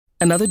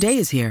Another day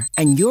is here,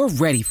 and you're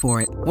ready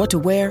for it. What to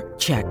wear?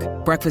 Check.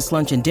 Breakfast,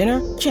 lunch, and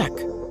dinner? Check.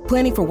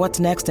 Planning for what's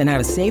next and how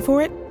to save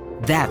for it?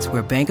 That's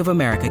where Bank of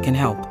America can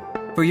help.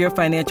 For your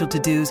financial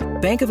to-dos,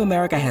 Bank of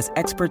America has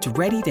experts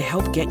ready to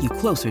help get you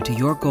closer to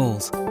your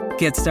goals.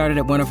 Get started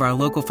at one of our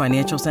local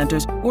financial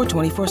centers or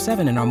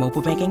 24/7 in our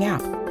mobile banking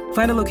app.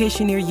 Find a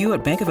location near you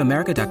at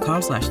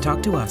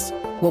bankofamerica.com/talktous.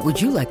 What would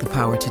you like the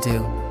power to do?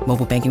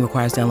 Mobile banking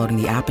requires downloading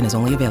the app and is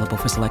only available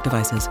for select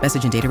devices.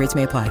 Message and data rates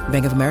may apply.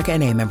 Bank of America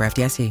N.A., member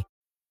FDIC.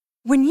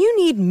 When you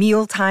need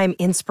mealtime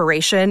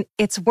inspiration,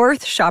 it's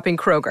worth shopping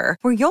Kroger,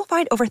 where you'll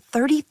find over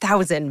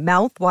 30,000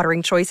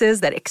 mouth-watering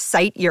choices that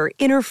excite your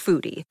inner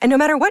foodie. And no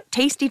matter what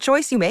tasty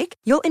choice you make,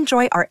 you'll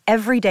enjoy our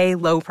everyday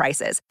low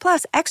prices,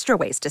 plus extra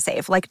ways to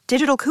save, like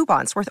digital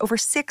coupons worth over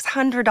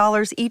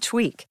 $600 each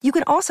week. You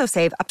can also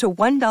save up to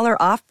 $1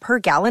 off per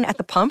gallon at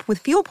the pump with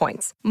fuel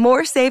points.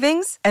 More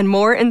savings and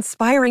more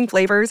inspiring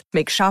flavors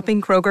make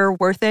shopping Kroger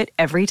worth it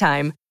every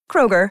time.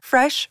 Kroger,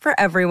 fresh for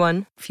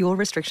everyone. Fuel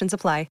restrictions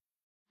apply.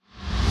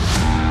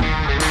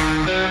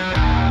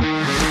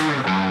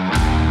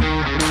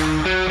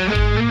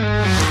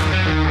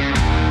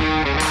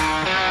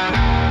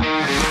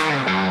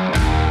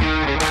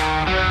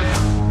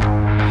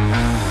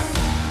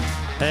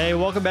 Hey,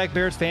 welcome back,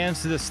 Bears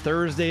fans, to this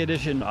Thursday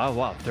edition. Oh,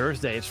 wow,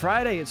 Thursday. It's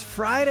Friday. It's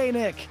Friday,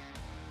 Nick.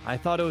 I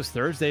thought it was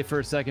Thursday for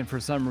a second for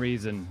some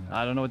reason.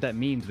 I don't know what that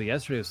means, but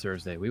yesterday was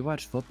Thursday. We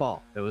watched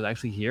football. It was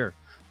actually here.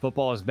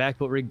 Football is back,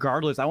 but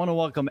regardless, I want to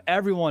welcome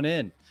everyone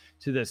in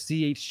to the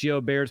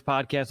CHGO Bears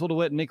podcast. Will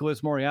DeWitt,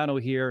 Nicholas Moriano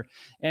here.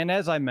 And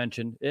as I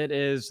mentioned, it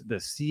is the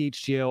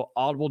CHGO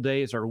Audible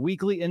Day. It's our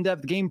weekly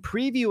in-depth game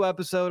preview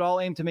episode, all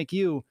aimed to make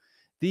you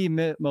the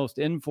most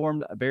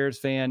informed Bears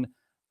fan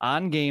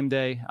on game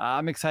day.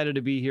 I'm excited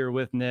to be here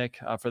with Nick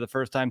for the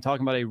first time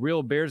talking about a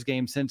real Bears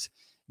game since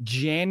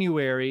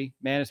January.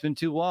 Man, it's been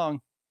too long.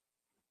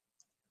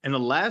 And the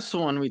last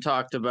one we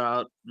talked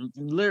about,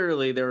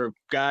 literally there were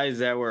guys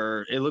that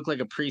it looked like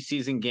a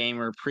preseason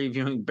game or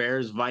previewing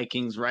Bears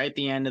Vikings right at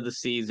the end of the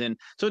season.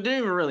 So it didn't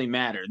even really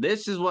matter.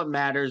 This is what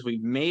matters.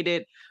 We've made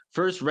it.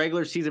 First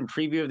regular season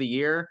preview of the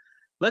year.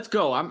 Let's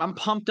go. I'm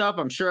pumped up.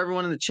 I'm sure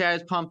everyone in the chat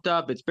is pumped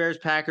up. It's Bears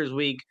Packers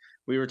week.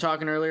 We were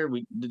talking earlier,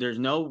 there's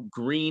no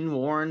green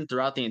worn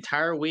throughout the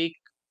entire week.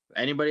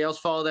 Anybody else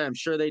follow that? I'm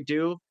sure they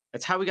do.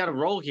 That's how we got to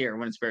roll here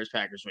when it's Bears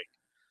Packers week.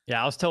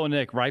 Yeah, I was telling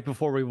Nick right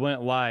before we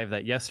went live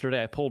that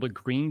yesterday I pulled a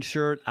green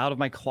shirt out of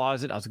my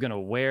closet. I was going to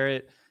wear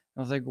it. I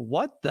was like,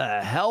 what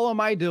the hell am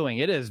I doing?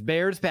 It is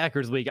Bears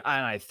Packers week.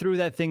 And I threw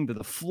that thing to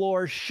the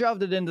floor,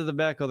 shoved it into the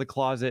back of the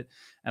closet,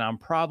 and I'm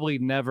probably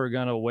never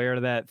going to wear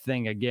that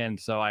thing again.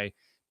 So I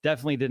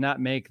definitely did not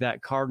make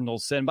that cardinal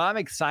sin, but I'm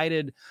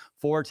excited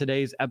for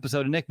today's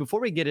episode. And Nick,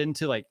 before we get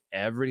into like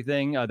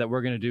everything that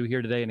we're going to do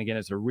here today, and again,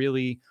 it's a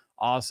really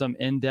awesome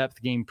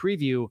in-depth game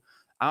preview,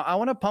 I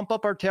want to pump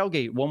up our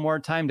tailgate one more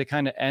time to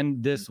kind of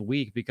end this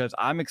week, because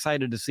I'm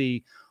excited to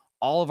see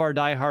all of our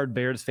diehard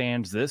Bears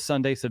fans this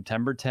Sunday,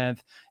 September 10th,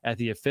 at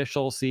the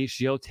official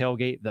CHGO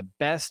tailgate, the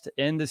best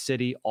in the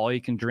city. All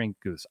you can drink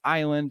Goose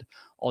Island,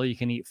 all you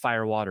can eat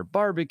Firewater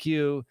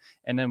barbecue,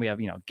 and then we have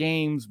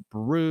games,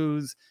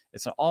 brews.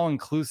 It's an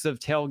all-inclusive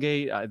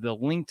tailgate. The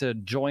link to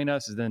join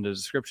us is in the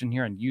description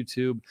here on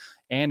YouTube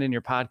and in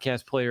your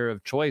podcast player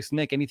of choice.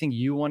 Nick, anything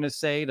you want to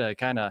say to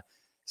kind of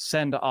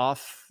send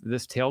off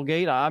this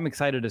tailgate? I'm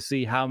excited to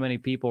see how many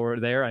people are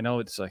there. I know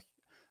it's a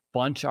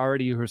bunch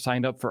already who are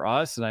signed up for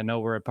us, and I know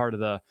we're a part of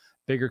the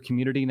bigger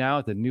community now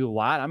at the new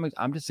lot.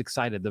 I'm just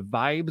excited. The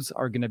vibes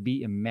are going to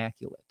be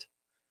immaculate.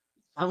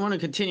 I want to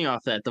continue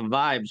off that. The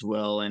vibes,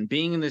 Will, and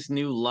being in this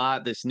new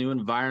lot, this new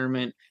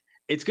environment,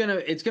 it's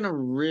gonna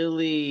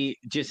really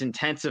just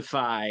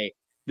intensify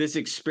this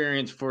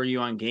experience for you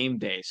on game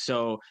day.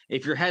 So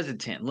if you're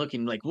hesitant,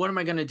 looking like, what am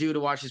I going to do to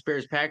watch this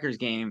Bears Packers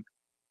game?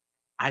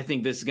 I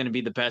think this is going to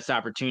be the best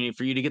opportunity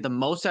for you to get the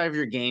most out of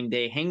your game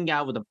day, hanging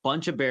out with a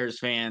bunch of Bears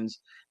fans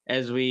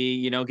as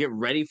we, get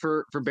ready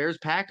for Bears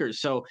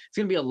Packers. So it's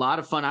going to be a lot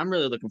of fun. I'm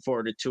really looking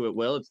forward to it,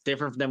 Will. It's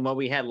different than what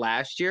we had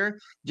last year.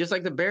 Just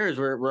like the Bears,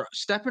 we're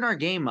stepping our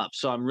game up.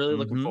 So I'm really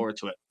looking forward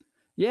to it.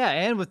 Yeah,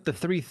 and with the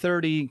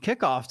 3:30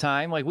 kickoff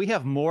time, like we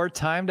have more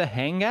time to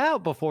hang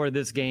out before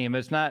this game.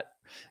 It's not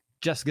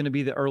just going to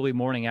be the early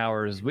morning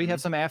hours. We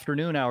have some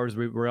afternoon hours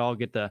where we all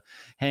get to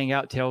hang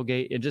out,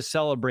 tailgate, and just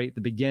celebrate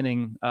the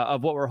beginning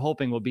of what we're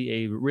hoping will be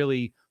a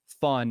really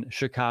fun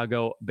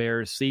Chicago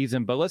Bears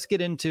season. But let's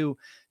get into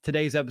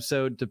today's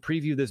episode to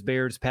preview this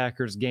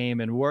Bears-Packers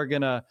game, and we're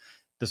going to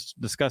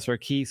discuss our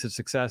keys to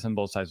success on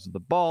both sides of the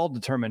ball,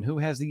 determine who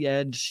has the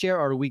edge, share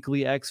our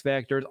weekly X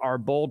factors, our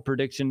bold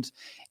predictions,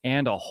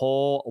 and a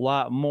whole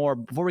lot more.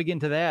 Before we get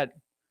into that,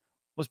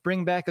 let's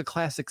bring back a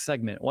classic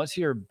segment. What's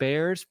your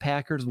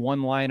Bears-Packers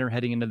one-liner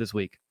heading into this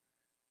week?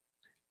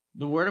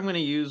 The word I'm going to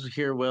use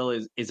here, Will,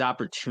 is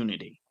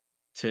opportunity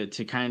to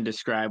kind of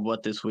describe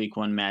what this week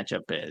one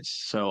matchup is.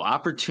 So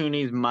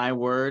opportunity is my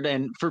word.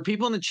 And for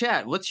people in the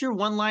chat, what's your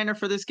one-liner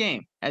for this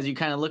game as you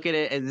kind of look at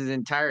it as its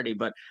entirety?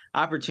 But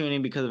opportunity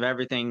because of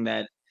everything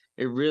that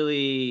it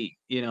really,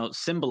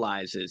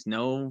 symbolizes.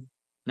 No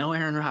No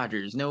Aaron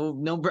Rodgers, no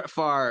Brett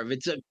Favre.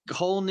 It's a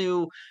whole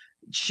new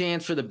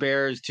chance for the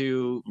Bears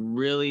to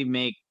really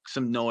make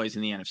some noise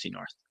in the NFC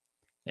North.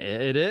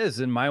 It is.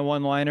 In my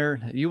one-liner,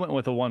 you went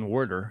with a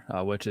one-worder,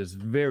 which is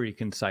very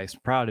concise.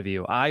 Proud of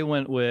you. I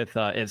went with,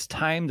 it's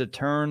time to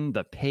turn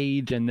the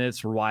page in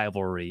this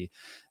rivalry.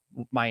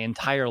 My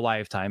entire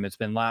lifetime, it's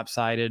been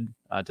lopsided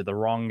to the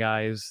wrong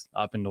guys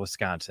up in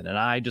Wisconsin. And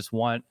I just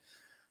want,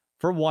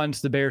 for once,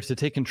 the Bears to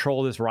take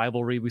control of this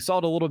rivalry. We saw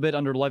it a little bit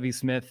under Lovie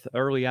Smith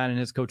early on in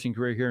his coaching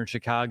career here in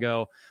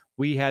Chicago.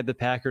 We had the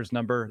Packers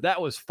number.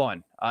 That was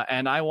fun.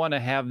 And I want to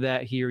have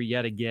that here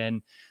yet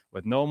again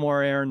with no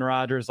more Aaron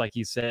Rodgers. Like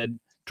you said,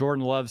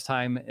 Jordan Love's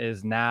time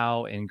is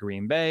now in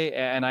Green Bay.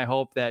 And I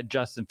hope that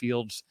Justin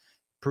Fields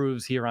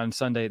proves here on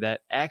Sunday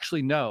that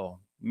actually, no,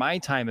 my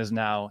time is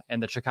now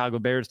and the Chicago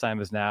Bears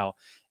time is now.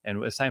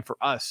 And it's time for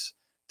us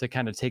to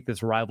kind of take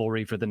this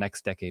rivalry for the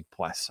next decade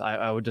plus.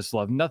 I would just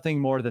love nothing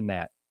more than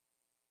that.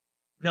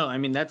 No, I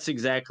mean, that's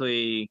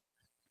exactly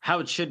how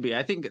it should be.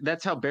 I think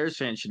that's how Bears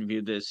fans should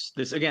view this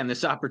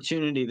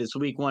opportunity, this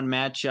week one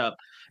matchup.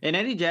 And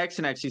Eddie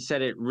Jackson actually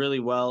said it really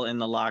well in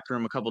the locker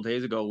room a couple of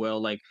days ago,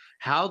 Will, like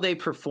how they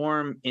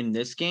perform in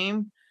this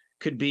game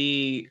could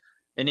be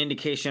an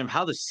indication of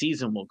how the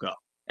season will go.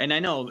 And I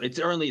know it's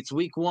early, it's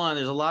week one,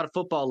 there's a lot of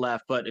football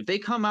left, but if they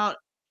come out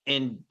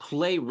and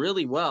play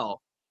really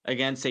well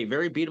against a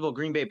very beatable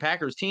Green Bay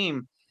Packers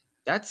team,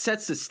 that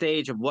sets the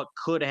stage of what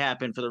could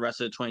happen for the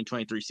rest of the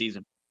 2023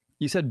 season.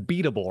 You said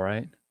beatable,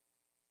 right?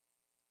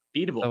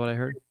 Beatable. Is that what I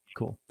heard?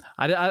 Cool.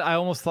 I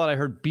almost thought I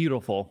heard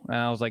beautiful, and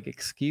I was like,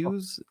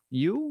 "Excuse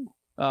you,"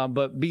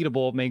 but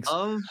beatable makes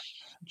a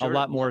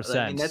lot more sense.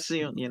 I mean, that's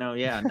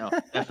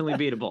definitely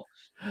beatable.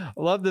 I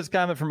love this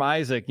comment from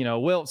Isaac.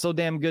 Will, so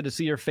damn good to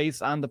see your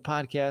face on the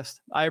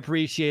podcast. I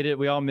appreciate it.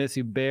 We all miss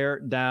you. Bear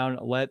down.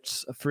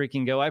 Let's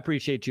freaking go. I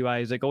appreciate you,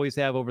 Isaac. Always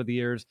have over the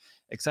years.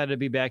 Excited to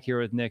be back here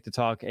with Nick to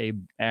talk a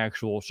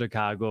actual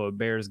Chicago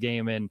Bears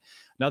game. And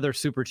another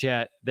super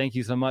chat. Thank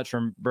you so much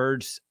from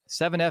Birds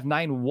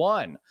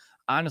 7F91.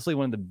 Honestly,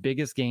 one of the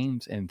biggest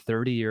games in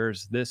 30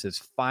 years. This is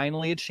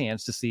finally a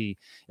chance to see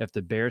if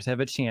the Bears have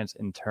a chance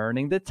in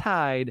turning the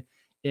tide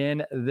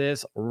in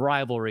this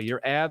rivalry.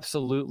 You're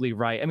absolutely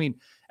right. I mean,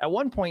 at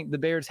one point, the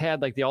Bears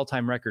had like the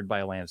all-time record by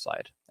a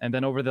landslide. And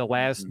then over the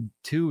last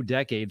 2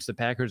 decades, the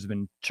Packers have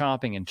been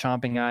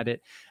chomping at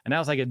it. And now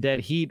it's like a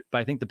dead heat, but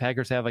I think the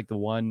Packers have like the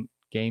one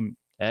game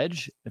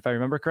edge, if I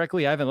remember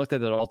correctly. I haven't looked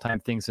at that all-time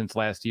thing since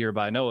last year,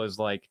 but I know it was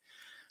like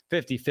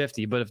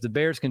 50-50. But if the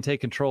Bears can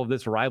take control of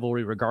this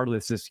rivalry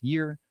regardless this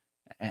year,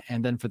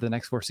 and then for the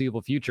next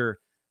foreseeable future,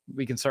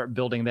 we can start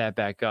building that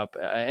back up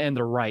and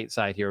the right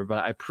side here.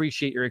 But I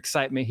appreciate your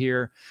excitement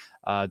here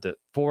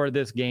for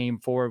this game,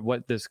 for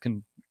what this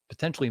can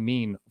potentially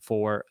mean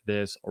for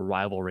this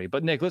rivalry.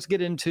 But Nick, let's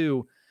get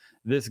into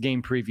this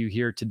game preview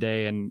here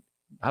today. And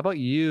how about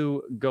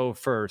you go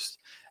first?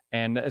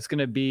 And it's going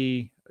to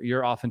be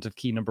your offensive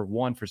key number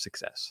one for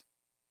success.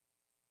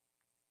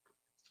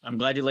 I'm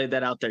glad you laid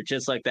that out there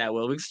just like that,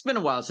 Will. It's been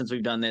a while since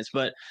we've done this,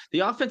 but the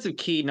offensive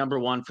key number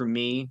one for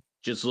me,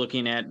 just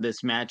looking at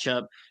this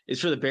matchup, is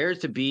for the Bears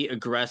to be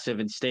aggressive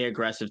and stay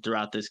aggressive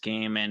throughout this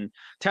game. And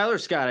Tyler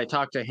Scott, I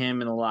talked to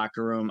him in the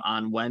locker room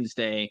on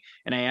Wednesday,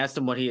 and I asked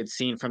him what he had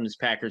seen from this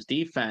Packers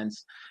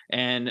defense.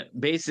 And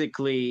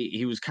basically,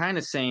 he was kind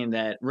of saying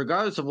that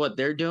regardless of what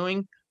they're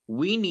doing,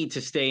 we need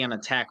to stay on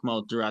attack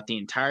mode throughout the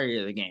entirety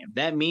of the game.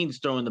 That means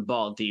throwing the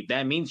ball deep.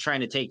 That means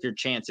trying to take your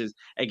chances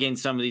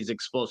against some of these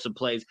explosive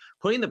plays,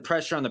 putting the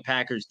pressure on the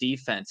Packers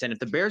defense. And if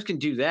the Bears can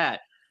do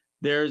that,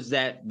 there's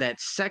that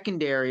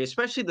secondary,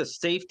 especially the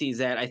safeties,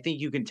 that I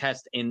think you can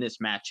test in this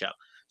matchup.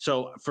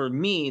 So for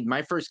me,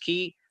 my first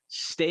key,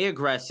 stay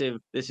aggressive.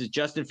 This is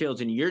Justin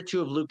Fields in year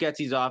 2 of Luke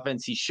Getsy's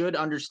offense. He should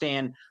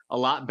understand a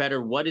lot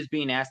better what is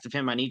being asked of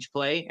him on each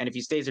play. And if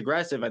he stays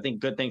aggressive, I think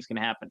good things can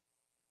happen.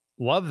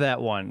 Love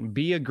that one.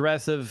 Be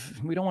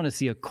aggressive. We don't want to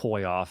see a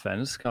coy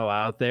offense go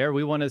out there.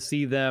 We want to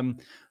see them,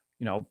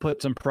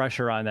 put some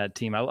pressure on that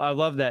team. I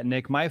love that,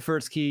 Nick. My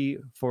first key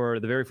for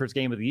the very first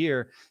game of the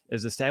year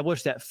is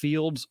establish that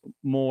Fields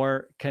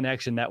more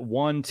connection, that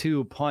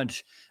 1-2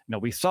 punch.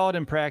 We saw it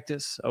in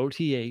practice,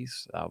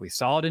 OTAs. We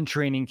saw it in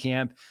training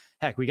camp.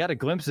 Heck, we got a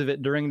glimpse of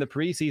it during the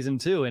preseason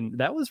too, and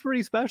that was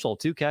pretty special.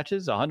 2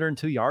 catches,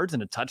 102 yards,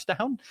 and a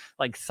touchdown.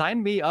 Like,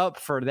 sign me up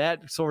for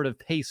that sort of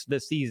pace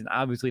this season.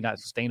 Obviously not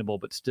sustainable,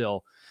 but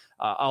still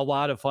a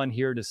lot of fun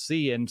here to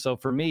see. And so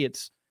for me,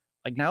 it's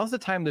like, now's the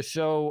time to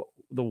show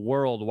the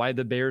world why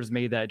the Bears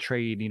made that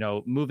trade,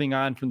 moving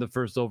on from the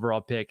first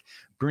overall pick,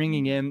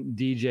 bringing in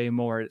DJ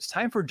Moore. It's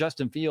time for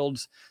Justin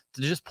Fields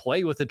to just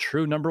play with a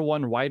true number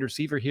one wide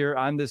receiver here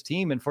on this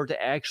team, and for it to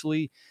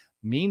actually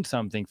mean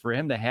something, for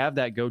him to have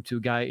that go-to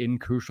guy in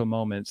crucial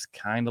moments,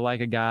 kind of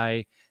like a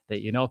guy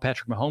that,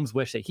 Patrick Mahomes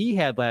wished that he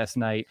had last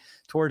night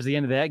towards the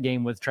end of that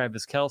game with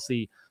Travis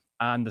Kelce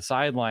on the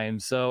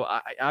sidelines. So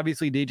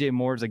obviously DJ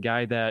Moore is a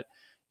guy that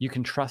you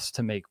can trust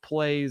to make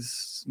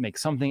plays, make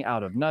something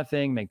out of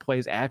nothing, make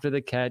plays after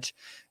the catch,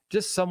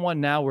 just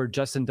someone now where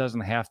Justin doesn't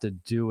have to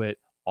do it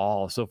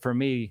all. So for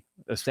me,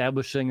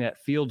 establishing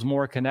that Fields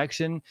more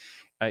connection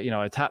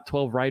a top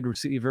 12 wide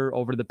receiver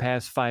over the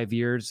past 5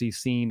 years. He's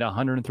seen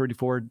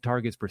 134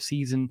 targets per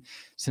season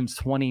since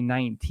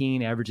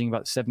 2019, averaging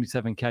about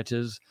 77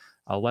 catches,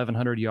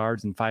 1,100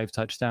 yards, and 5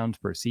 touchdowns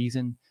per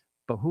season.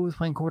 But who was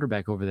playing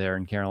quarterback over there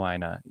in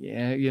Carolina?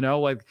 Yeah,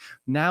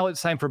 now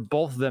it's time for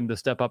both of them to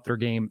step up their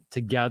game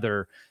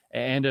together.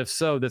 And if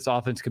so, this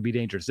offense could be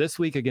dangerous this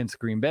week against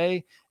Green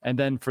Bay and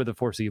then for the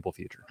foreseeable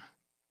future.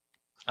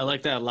 I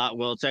like that a lot.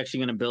 Well, it's actually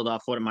going to build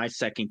off what my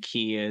second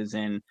key is,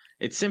 and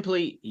it's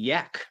simply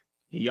yak.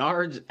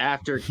 Yards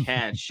after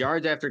catch,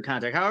 yards after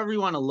contact, however you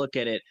want to look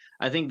at it.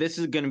 I think this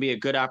is going to be a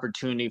good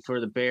opportunity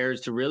for the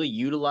Bears to really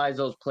utilize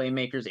those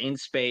playmakers in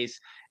space.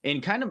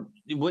 And kind of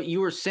what you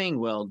were saying,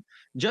 Will,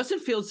 Justin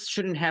Fields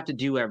shouldn't have to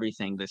do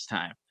everything this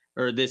time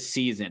or this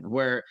season,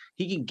 where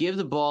he can give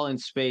the ball in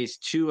space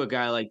to a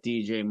guy like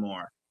DJ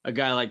Moore, a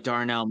guy like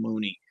Darnell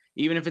Mooney.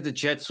 Even if it's a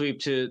jet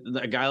sweep to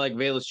a guy like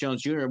Velus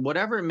Jones Jr.,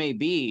 whatever it may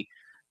be,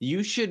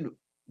 you should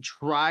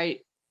try.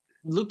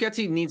 Luke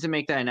Getsy needs to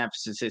make that an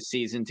emphasis this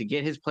season to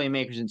get his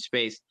playmakers in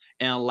space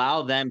and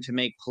allow them to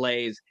make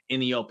plays in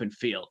the open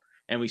field.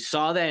 And we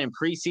saw that in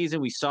preseason.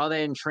 We saw that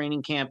in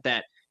training camp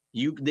that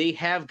they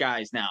have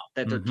guys now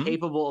that they're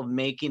capable of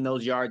making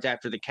those yards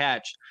after the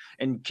catch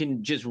and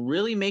can just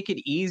really make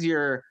it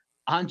easier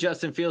on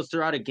Justin Fields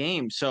throughout a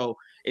game. So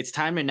it's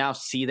time to now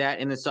see that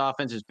in this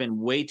offense. It's been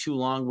way too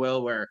long,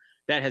 Will, where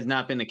that has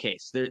not been the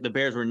case. The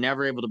Bears were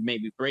never able to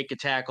maybe break a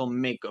tackle,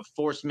 make a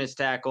forced missed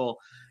tackle,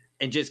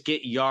 and just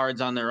get yards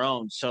on their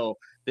own. So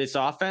this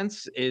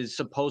offense is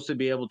supposed to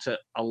be able to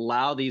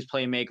allow these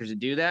playmakers to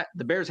do that.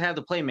 The Bears have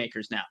the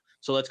playmakers now.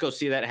 So let's go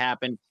see that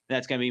happen.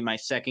 That's going to be my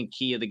second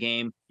key of the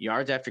game,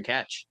 yards after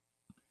catch.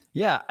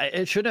 Yeah,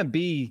 it shouldn't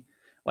be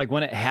like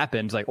when it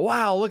happens, like,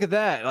 wow, look at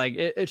that. Like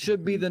it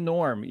should be the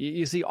norm.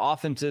 You see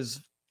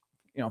offenses,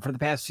 for the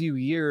past few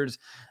years,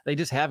 they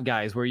just have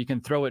guys where you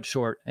can throw it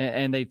short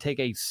and they take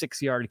a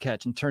 6-yard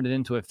catch and turn it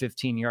into a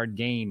 15-yard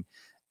gain.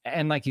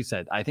 And like you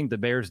said, I think the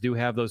Bears do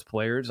have those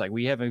players. Like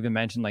we haven't even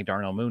mentioned like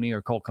Darnell Mooney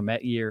or Cole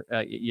Kmet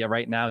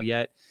right now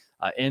yet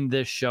in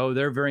this show.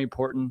 They're very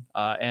important.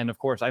 And of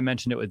course, I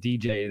mentioned it with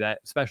DJ,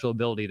 that special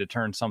ability to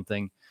turn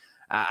something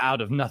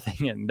out of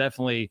nothing. And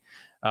definitely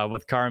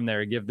with Carm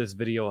there, give this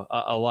video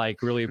a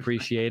like. Really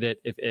appreciate it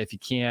if you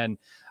can.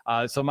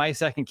 So my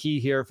second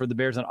key here for the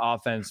Bears on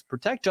offense,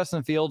 protect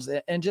Justin Fields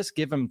and just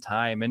give him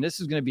time. And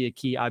this is going to be a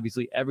key,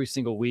 obviously, every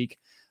single week.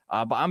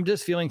 But I'm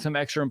just feeling some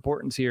extra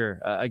importance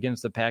here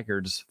against the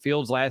Packers.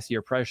 Fields last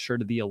year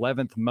pressured the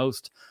 11th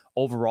most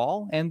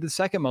overall and the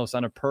second most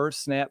on a per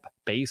snap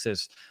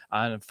basis.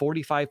 On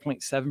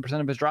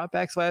 45.7% of his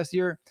dropbacks last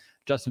year,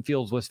 Justin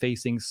Fields was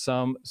facing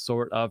some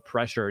sort of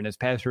pressure, and his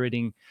pass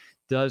rating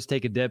does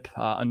take a dip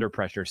under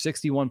pressure.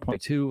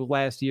 61.2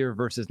 last year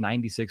versus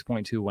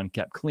 96.2 when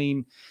kept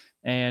clean.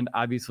 And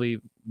obviously,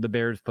 the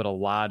Bears put a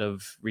lot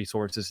of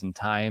resources and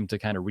time to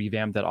kind of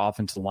revamp that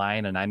offensive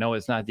line. And I know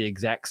it's not the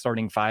exact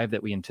starting 5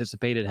 that we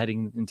anticipated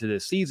heading into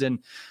this season.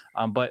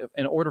 But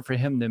in order for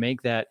him to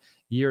make that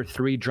year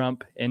 3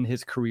 jump in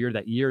his career,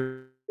 that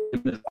year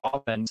in this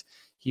offense,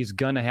 he's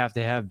going to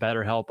have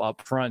better help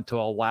up front to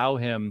allow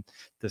him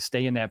to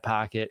stay in that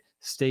pocket,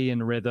 stay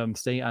in rhythm,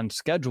 stay on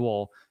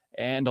schedule,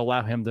 and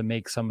allow him to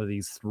make some of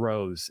these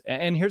throws.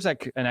 And here's an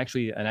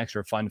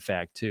extra fun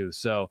fact, too.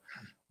 So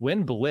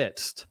when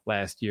blitzed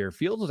last year,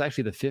 Fields was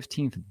actually the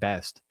 15th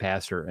best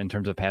passer in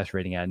terms of pass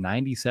rating at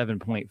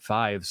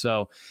 97.5.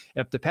 So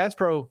if the pass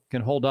pro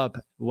can hold up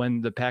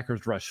when the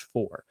Packers rush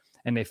 4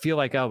 and they feel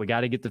like, oh, we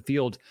got to get the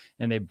field,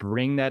 and they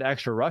bring that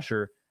extra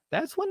rusher,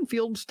 that's when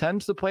Fields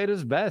tends to play at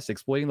his best,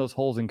 exploiting those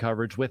holes in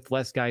coverage with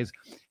less guys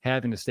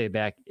having to stay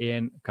back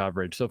in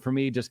coverage. So for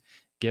me, just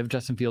give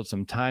Justin Fields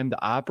some time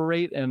to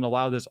operate and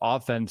allow this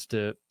offense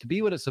to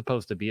be what it's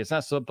supposed to be. It's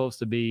not supposed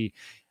to be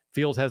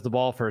Fields has the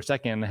ball for a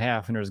second and a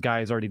half and there's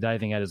guys already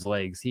diving at his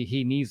legs.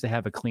 He needs to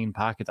have a clean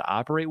pocket to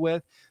operate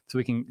with so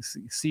we can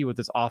see what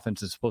this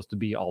offense is supposed to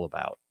be all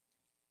about.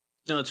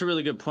 No, it's a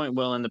really good point,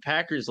 Will. And the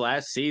Packers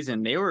last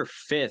season, they were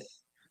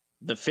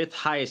the fifth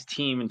highest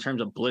team in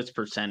terms of blitz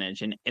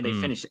percentage, and they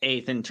finished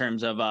 8th in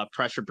terms of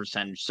pressure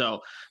percentage.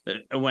 So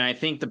when I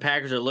think the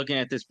Packers are looking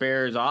at this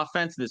Bears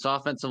offense, this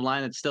offensive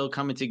line that's still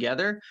coming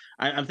together,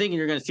 I'm thinking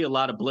you're going to see a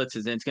lot of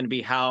blitzes, and it's going to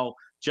be how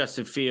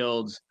Justin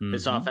Fields,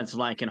 this offensive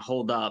line can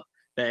hold up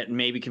that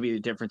maybe could be the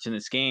difference in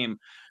this game.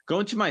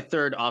 Going to my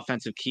third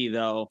offensive key,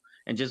 though,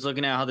 and just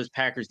looking at how this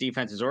Packers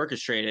defense is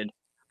orchestrated,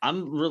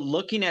 I'm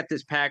looking at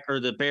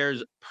the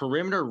Bears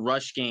perimeter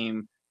rush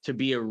game to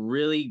be a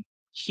really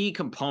key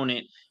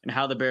component in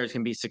how the Bears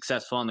can be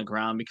successful on the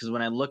ground. Because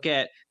when I look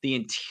at the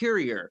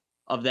interior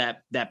of that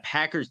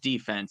Packers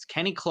defense,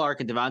 Kenny Clark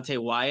and Devontae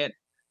Wyatt,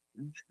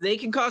 they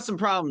can cause some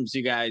problems,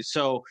 you guys.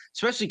 So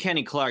especially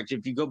Kenny Clark,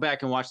 if you go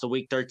back and watch the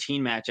Week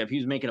 13 matchup, he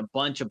was making a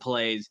bunch of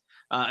plays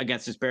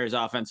against this Bears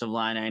offensive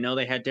line. I know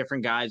they had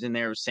different guys in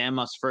there. Sam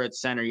Musfer at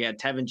center. You had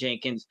Tevin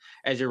Jenkins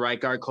as your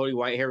right guard. Cody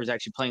Whitehair was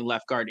actually playing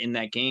left guard in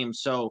that game.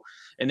 So,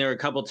 and there were a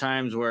couple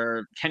times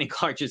where Kenny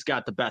Clark just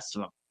got the best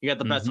of them. He got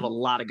the best of a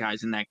lot of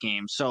guys in that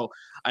game. So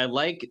I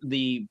like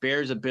the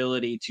Bears'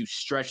 ability to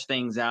stretch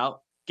things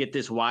out get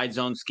this wide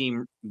zone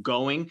scheme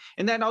going.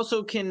 And that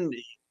also can,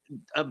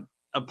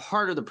 a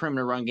part of the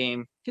perimeter run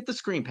game, get the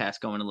screen pass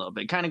going a little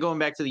bit, kind of going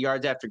back to the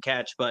yards after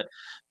catch, but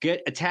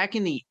get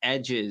attacking the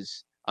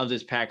edges of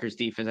this Packers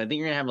defense. I think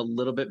you're going to have a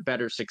little bit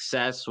better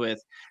success with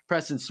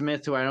Preston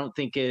Smith, who I don't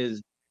think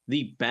is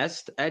the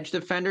best edge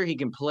defender. He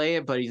can play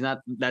it, but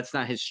that's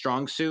not his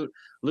strong suit.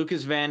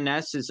 Lucas Van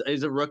Ness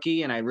is a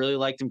rookie, and I really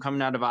liked him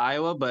coming out of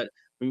Iowa, but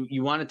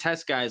you want to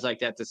test guys like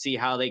that to see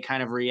how they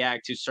kind of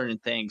react to certain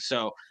things.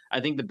 So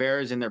I think the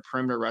Bears in their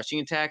perimeter rushing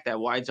attack, that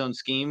wide zone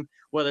scheme,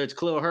 whether it's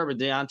Khalil Herbert,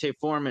 Deontay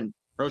Foreman,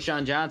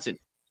 Roshan Johnson,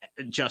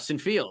 Justin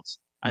Fields,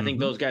 I think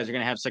those guys are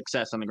going to have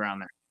success on the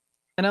ground there.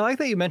 And I like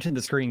that you mentioned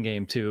the screen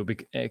game too,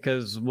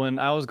 because when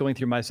I was going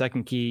through my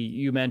second key,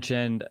 you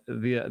mentioned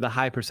the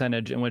high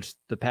percentage in which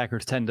the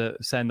Packers tend to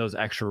send those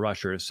extra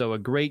rushers. So a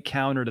great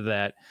counter to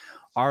that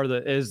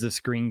is the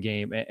screen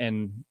game.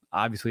 And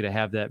obviously to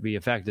have that be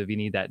effective, you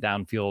need that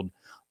downfield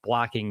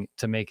blocking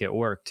to make it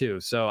work too.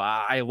 So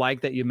I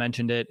like that you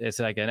mentioned it. It's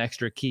like an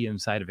extra key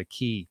inside of a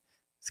key.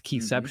 It's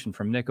keyception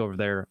from Nick over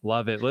there.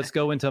 Love it. Let's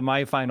go into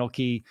my final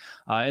key.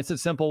 It's a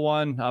simple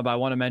one, but I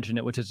want to mention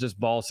it, which is just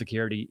ball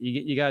security.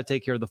 You got to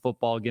take care of the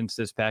football against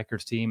this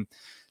Packers team.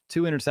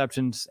 2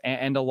 interceptions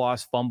and a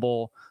lost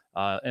fumble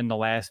in the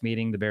last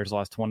meeting. The Bears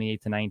lost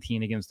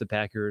 28-19 against the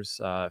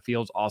Packers.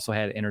 Fields also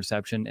had an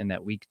interception in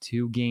that week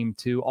 2 game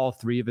 2. All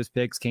 3 of his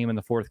picks came in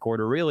the fourth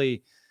quarter.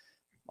 Really,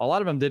 a lot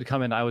of them did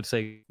come in, I would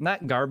say,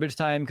 not garbage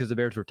time because the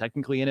Bears were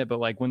technically in it, but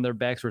like when their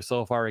backs were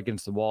so far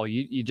against the wall,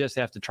 you just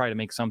have to try to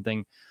make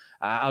something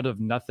out of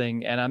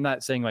nothing. And I'm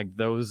not saying like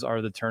those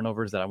are the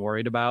turnovers that I'm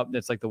worried about.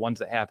 It's like the ones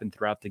that happen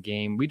throughout the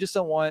game. We just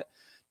don't want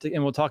to,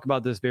 and we'll talk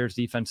about this Bears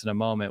defense in a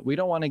moment. We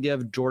don't want to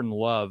give Jordan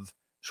Love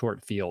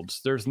short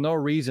fields. There's no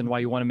reason why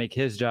you want to make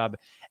his job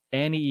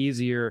any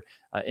easier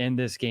in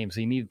this game. So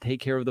you need to take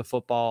care of the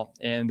football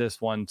in this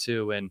one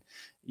too. And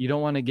you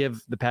don't want to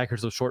give the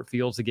Packers those short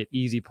fields to get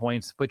easy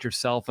points, put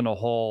yourself in a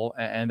hole,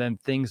 and then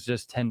things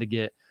just tend to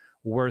get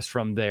worse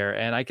from there.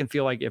 And I can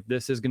feel like if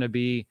this is going to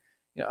be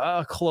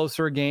a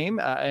closer game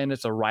and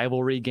it's a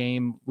rivalry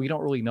game, we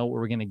don't really know what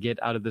we're going to get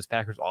out of this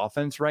Packers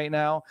offense right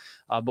now.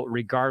 But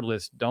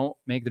regardless, don't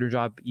make their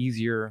job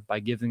easier by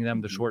giving them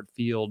the short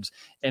fields,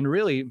 and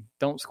really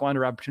don't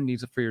squander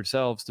opportunities for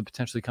yourselves to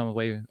potentially come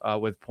away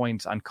with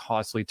points on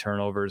costly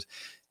turnovers.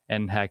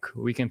 And heck,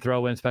 we can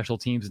throw in special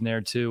teams in there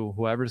too.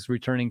 Whoever's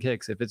returning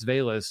kicks, if it's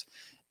Velus,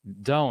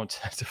 don't,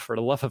 for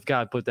the love of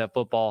God, put that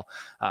football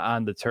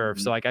on the turf.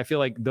 So like, I feel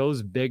like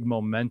those big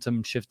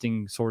momentum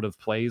shifting sort of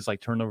plays like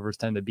turnovers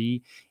tend to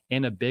be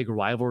in a big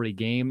rivalry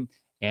game,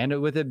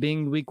 and with it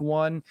being week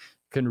 1,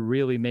 can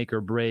really make or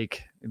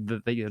break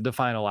the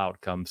final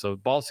outcome. So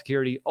ball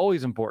security,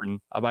 always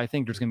important, but I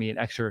think there's going to be an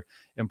extra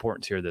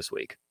importance here this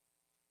week.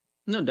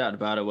 No doubt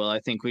about it, Will. I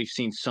think we've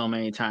seen so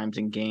many times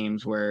in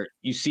games where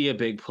you see a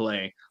big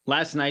play.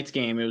 Last night's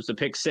game, it was the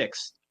pick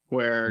 6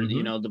 where,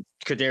 the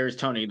Kadarius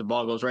Toney, the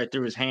ball goes right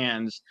through his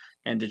hands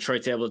and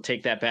Detroit's able to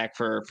take that back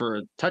for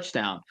a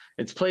touchdown.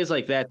 It's plays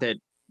like that,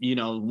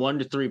 1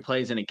 to 3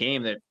 plays in a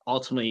game that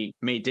ultimately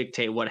may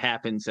dictate what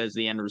happens as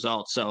the end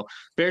result. So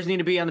Bears need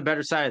to be on the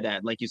better side of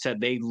that. Like you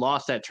said, they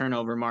lost that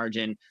turnover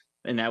margin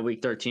in that week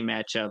 13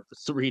 matchup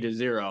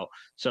 3-0.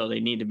 So they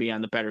need to be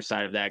on the better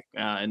side of that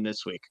in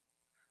this week.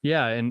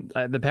 Yeah, and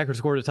the Packers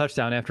scored a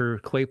touchdown after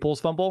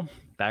Claypool's fumble.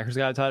 Packers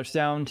got a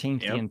touchdown,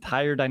 changed the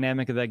entire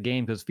dynamic of that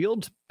game because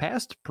Fields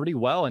passed pretty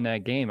well in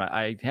that game.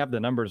 I have the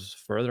numbers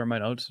further in my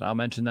notes. I'll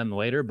mention them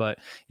later, but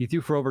he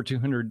threw for over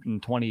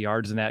 220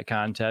 yards in that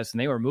contest,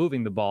 and they were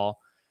moving the ball.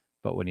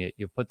 But when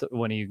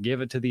you give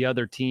it to the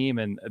other team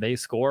and they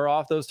score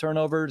off those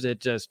turnovers,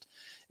 it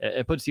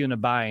puts you in a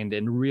bind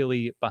and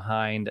really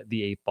behind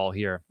the 8 ball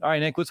here. All right,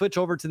 Nick, let's switch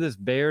over to this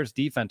Bears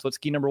defense. What's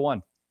key number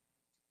 1?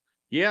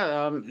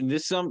 Yeah,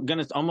 this is going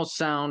to almost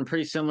sound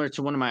pretty similar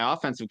to one of my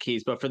offensive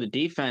keys, but for the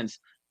defense,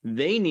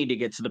 they need to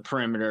get to the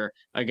perimeter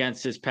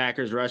against this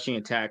Packers rushing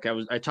attack.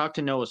 I talked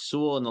to Noah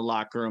Sewell in the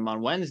locker room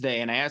on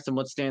Wednesday, and I asked him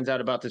what stands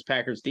out about this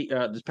Packers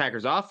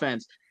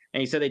offense, and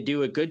he said they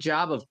do a good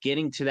job of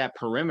getting to that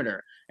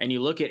perimeter. And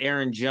you look at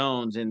Aaron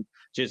Jones and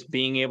just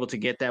being able to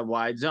get that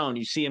wide zone.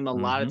 You see him a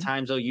lot of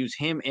times. They'll use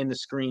him in the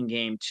screen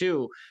game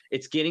too.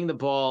 It's getting the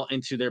ball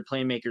into their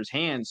playmakers'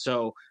 hands.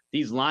 So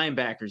these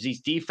linebackers,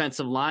 these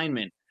defensive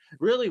linemen,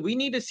 really, we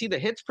need to see the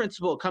hits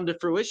principle come to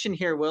fruition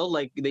here, Will.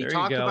 Like they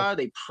talk about it,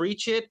 they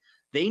preach it.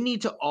 They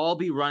need to all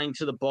be running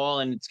to the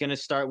ball, and it's going to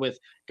start with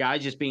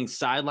guys just being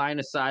sideline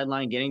to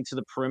sideline, getting to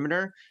the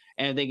perimeter.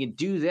 And if they can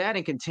do that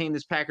and contain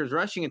this Packers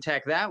rushing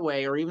attack that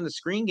way, or even the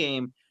screen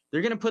game,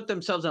 they're going to put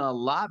themselves in a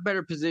lot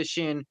better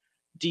position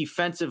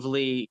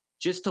defensively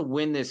just to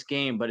win this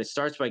game. But it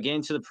starts by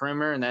getting to the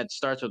perimeter, and that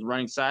starts with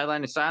running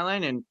sideline to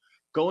sideline and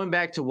going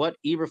back to what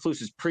Eberflus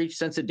has preached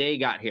since the day he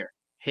got here.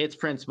 Hits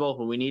principle,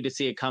 but we need to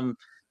see it come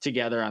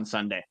together on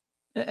Sunday.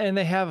 And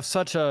they have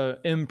such a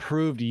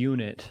improved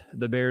unit,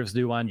 the Bears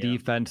do on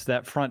defense,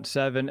 that front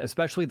 7,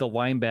 especially the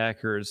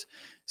linebackers.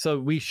 So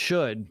we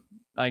should,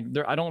 I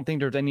don't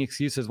think there's any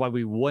excuses why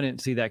we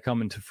wouldn't see that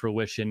come into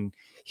fruition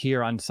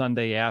here on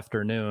Sunday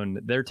afternoon.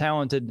 They're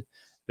talented.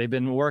 they've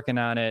been working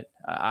on it.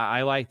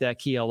 I like that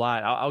key a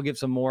lot. I'll give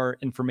some more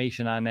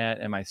information on that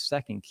in my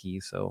second key.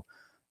 So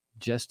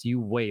just you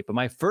wait. But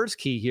my first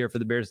key here for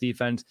the Bears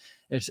defense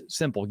is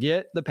simple.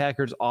 Get the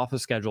Packers off the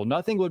schedule.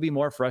 Nothing would be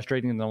more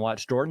frustrating than to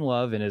watch Jordan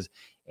Love and his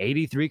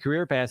 83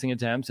 career passing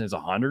attempts and his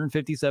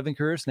 157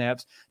 career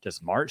snaps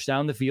just march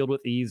down the field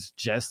with ease,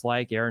 just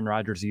like Aaron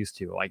Rodgers used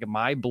to. Like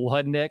my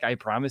blood, Nick, I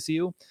promise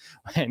you,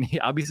 and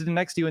I'll be sitting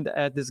next to you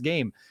at this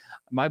game,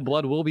 my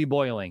blood will be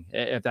boiling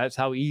if that's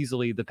how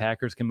easily the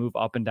Packers can move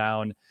up and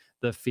down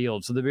the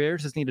field. So the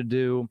Bears just need to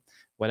do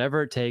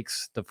whatever it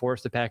takes to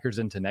force the Packers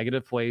into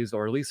negative plays,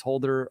 or at least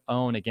hold their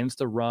own against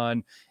the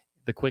run,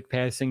 the quick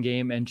passing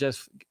game, and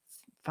just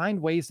find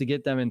ways to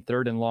get them in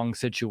third and long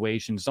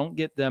situations. Don't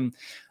get them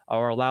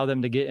or allow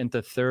them to get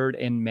into third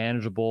and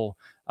manageable.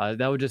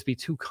 That would just be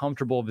too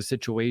comfortable of a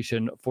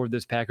situation for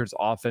this Packers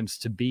offense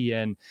to be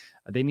in.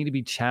 They need to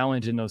be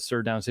challenged in those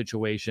third down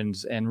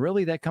situations. And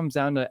really that comes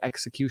down to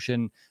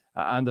execution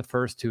on the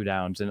first two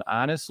downs. And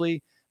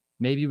honestly,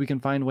 maybe we can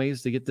find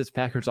ways to get this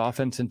Packers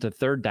offense into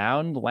third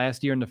down.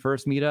 Last year in the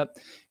first meetup,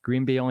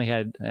 Green Bay only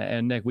had,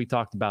 and Nick, we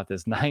talked about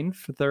this, 9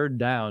 third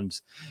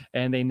downs,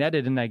 and they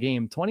netted in that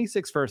game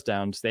 26 first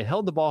downs. They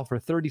held the ball for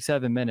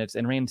 37 minutes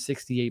and ran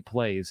 68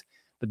 plays,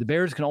 but the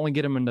Bears can only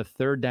get them into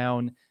third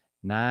down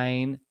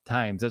 9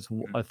 times. That's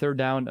a third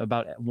down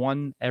about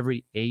 1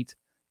 every 8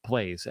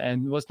 plays.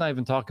 And let's not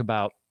even talk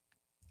about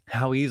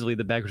how easily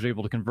the Packers were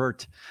able to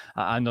convert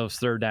on those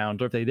third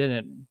downs, or if they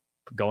didn't,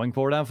 going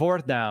forward on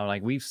fourth down.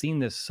 Like we've seen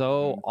this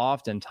so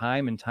often,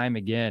 time and time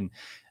again.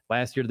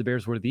 Last year, the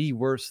Bears were the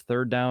worst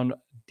third down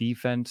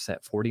defense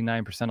at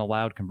 49%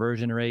 allowed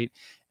conversion rate.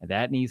 And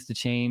that needs to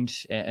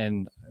change.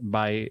 And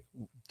by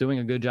doing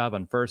a good job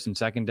on first and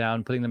second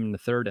down, putting them in the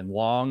third and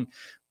long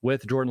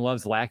with Jordan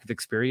Love's lack of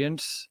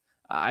experience,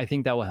 I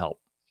think that will help.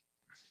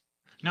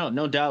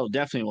 No doubt,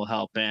 definitely will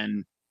help.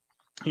 And,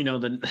 you know,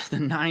 the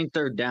 9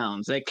 third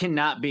downs, that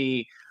cannot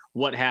be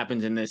what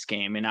happens in this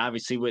game. And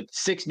obviously with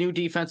 6 new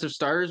defensive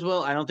starters,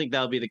 I don't think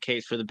that'll be the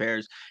case for the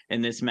Bears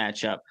in this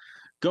matchup.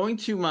 Going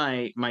to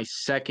my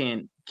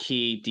second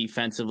key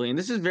defensively, and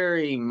this is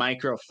very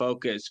micro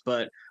focused,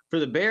 but for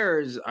the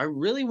Bears, I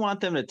really want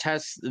them to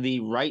test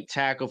the right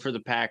tackle for the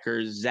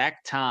Packers,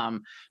 Zach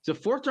Tom. He's a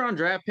 4th round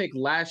draft pick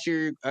last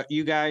year,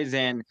 you guys,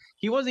 and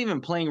he wasn't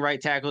even playing right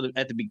tackle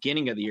at the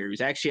beginning of the year. He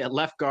was actually at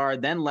left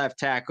guard, then left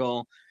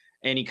tackle.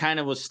 And he kind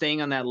of was staying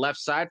on that left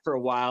side for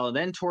a while. And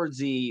then towards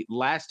the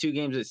last 2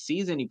 games of the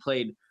season, he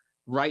played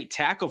right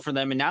tackle for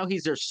them. And now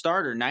he's their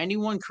starter.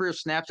 91 career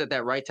snaps at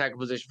that right tackle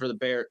position for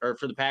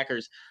the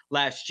Packers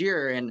last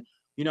year. And,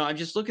 you know, I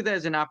just look at that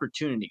as an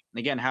opportunity.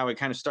 Again, how I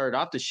kind of started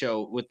off the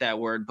show with that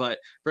word. But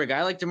for a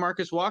guy like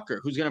DeMarcus Walker,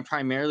 who's going to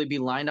primarily be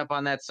lined up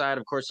on that side,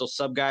 of course, they'll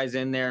sub guys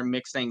in there and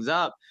mix things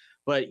up.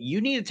 But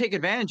you need to take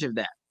advantage of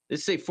that.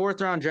 This is a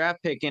 4th round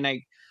draft pick. And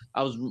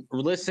I was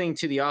listening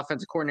to the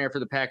offensive coordinator for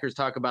the Packers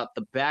talk about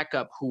the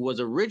backup who was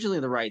originally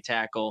the right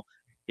tackle,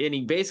 and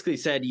he basically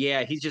said,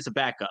 yeah, he's just a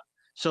backup.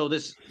 So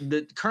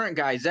the current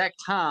guy, Zach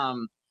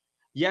Tom,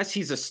 yes,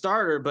 he's a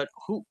starter, but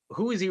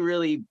who is he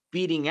really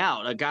beating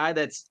out? A guy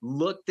that's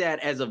looked at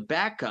as a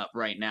backup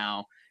right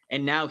now,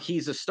 and now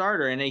he's a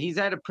starter. And he's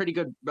had a pretty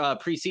good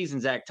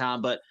preseason, Zach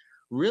Tom, but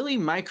really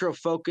micro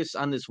focus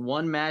on this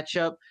one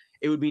matchup.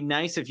 It would be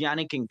nice if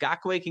Yannick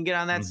Ngakoue can get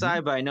on that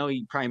side, but I know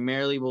he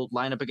primarily will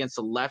line up against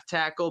the left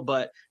tackle.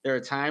 But there are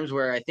times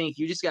where I think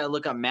you just got to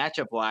look up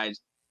matchup-wise.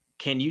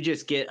 Can you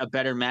just get a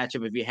better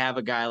matchup if you have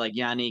a guy like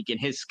Yannick and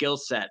his skill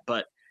set?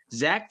 But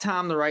Zach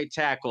Tom, the right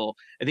tackle,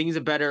 I think he's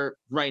a better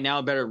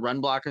run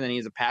blocker than he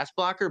is a pass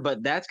blocker.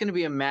 But that's going to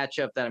be a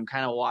matchup that I'm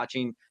kind of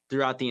watching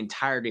throughout the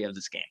entirety of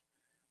this game.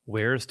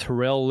 Where's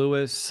Terrell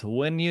Lewis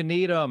when you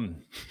need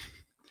him?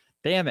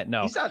 Damn it,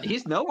 no.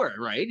 He's nowhere,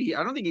 right?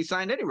 I don't think he's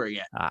signed anywhere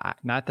yet.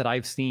 Not that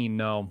I've seen,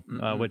 no,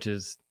 which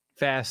is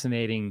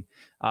fascinating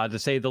to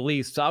say the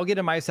least. So I'll get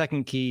to my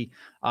second key,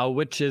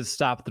 which is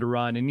stop the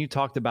run. And you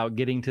talked about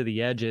getting to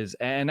the edges,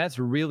 and that's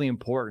really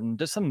important.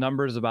 Just some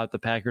numbers about the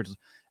Packers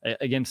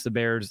against the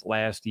Bears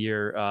last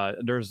year.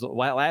 There's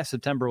last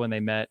September when they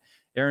met,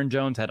 Aaron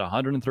Jones had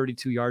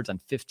 132 yards on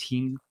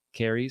 15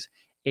 carries.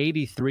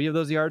 83 of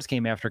those yards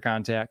came after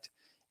contact.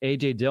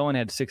 A.J. Dillon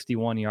had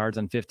 61 yards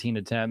on 15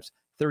 attempts.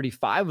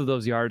 35 of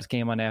those yards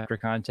came on after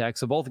contact.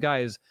 So both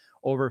guys,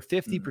 over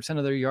 50%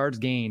 of their yards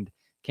gained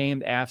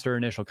came after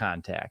initial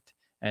contact.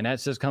 And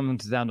that's just coming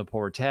down to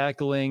poor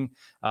tackling.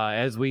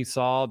 As we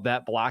saw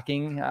that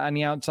blocking on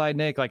the outside,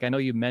 Nick, like I know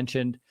you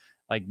mentioned,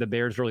 like the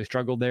Bears really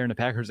struggled there and the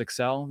Packers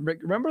excel.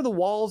 Remember the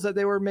walls that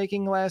they were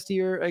making last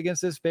year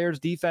against this Bears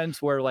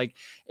defense where like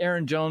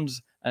Aaron Jones,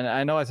 and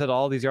I know I said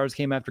all these yards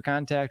came after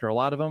contact or a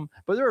lot of them,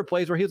 but there were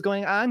plays where he was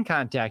going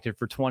uncontacted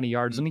for 20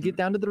 yards and he get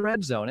down to the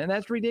red zone. And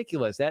that's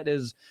ridiculous. That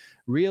is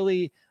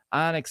really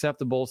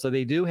unacceptable. So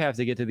they do have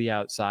to get to the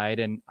outside.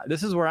 And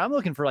this is where I'm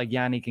looking for like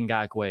Yannick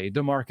Ngakoue,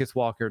 DeMarcus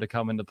Walker to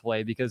come into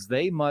play because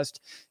they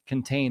must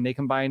contain. They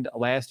combined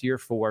last year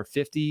for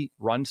 50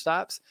 run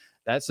stops.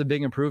 That's a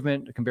big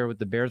improvement compared with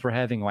the Bears were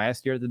having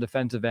last year at the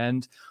defensive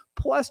end,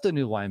 plus the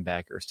new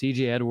linebackers,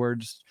 TJ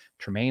Edwards,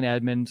 Tremaine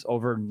Edmonds,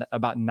 over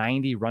about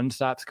 90 run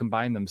stops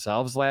combined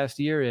themselves last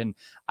year. And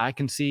I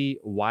can see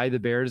why the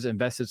Bears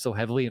invested so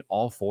heavily in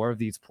all four of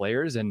these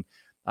players. And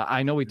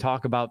I know we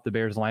talk about the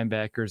Bears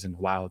linebackers and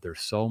wow, they're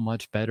so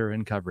much better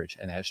in coverage.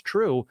 And that's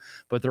true,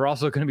 but they're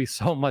also going to be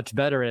so much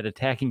better at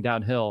attacking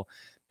downhill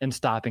and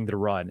stopping the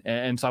run.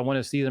 And so I want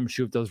to see them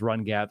shoot those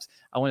run gaps.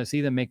 I want to see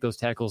them make those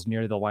tackles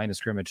near the line of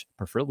scrimmage,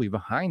 preferably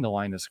behind the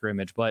line of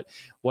scrimmage. But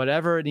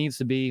whatever it needs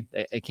to be,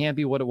 it can't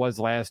be what it was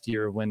last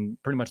year when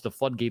pretty much the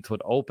floodgates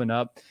would open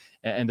up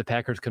and the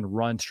Packers can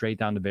run straight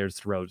down the Bears'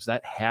 throats.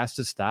 That has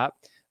to stop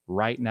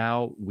right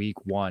now,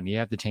 week one. You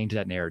have to change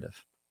that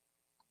narrative.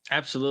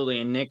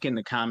 Absolutely. And Nick in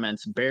the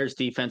comments, Bears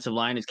defensive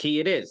line is key.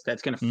 It is.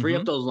 That's going to free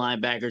up those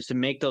linebackers to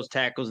make those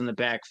tackles in the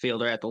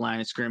backfield or at the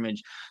line of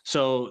scrimmage.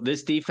 So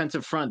this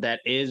defensive front that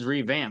is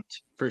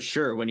revamped for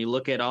sure. When you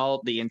look at all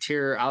the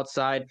interior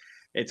outside,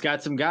 it's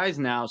got some guys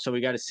now. So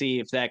we got to see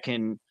if that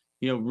can,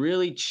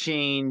 really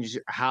change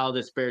how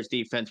this Bears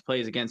defense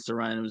plays against the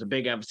run. It was a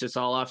big emphasis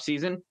all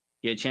offseason.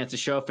 You had a chance to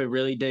show if it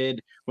really did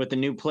with the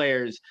new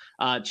players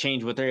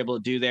change what they're able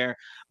to do there.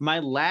 My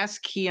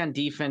last key on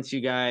defense,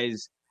 you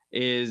guys,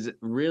 is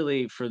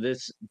really for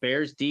this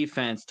Bears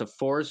defense to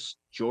force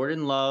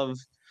Jordan Love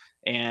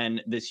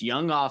and this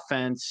young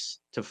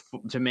offense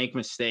to make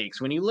mistakes.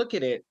 When you look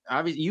at it,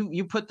 obviously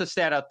you put the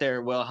stat out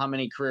there, well, how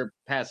many career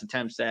pass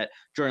attempts that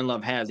Jordan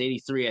Love has,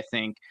 83, I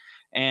think.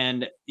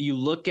 And you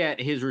look at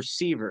his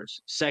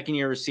receivers,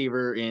 second-year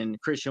receiver in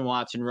Christian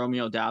Watson,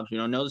 Romeo Doubs. We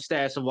don't know the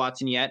status of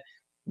Watson yet.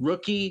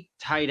 Rookie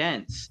tight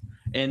ends.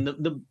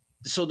 And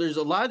so there's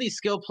a lot of these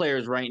skill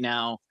players right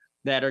now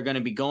that are going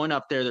to be going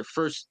up there, their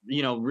first,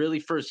 really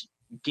first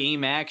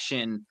game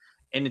action,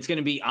 and it's going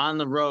to be on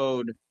the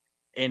road.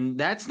 And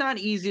that's not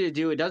easy to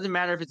do. It doesn't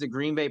matter if it's the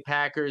Green Bay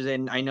Packers,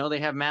 and I know they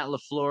have Matt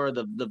LaFleur,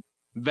 the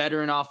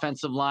veteran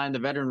offensive line, the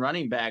veteran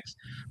running backs,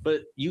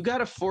 but you got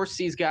to force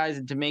these guys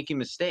into making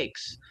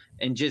mistakes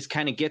and just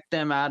kind of get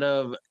them out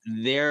of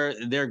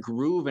their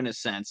groove in a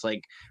sense,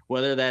 like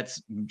whether that's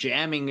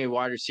jamming a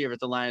wide receiver at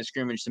the line of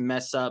scrimmage to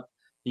mess up,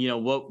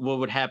 what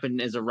would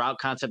happen as a route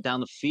concept down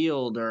the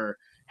field, or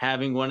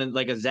having one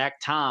like a Zach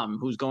Tom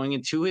who's going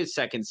into his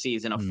second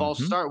season, a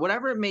false start,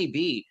 whatever it may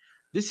be.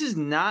 This is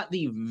not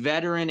the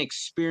veteran,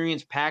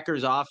 experienced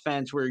Packers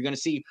offense where you're going to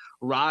see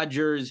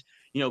Rodgers,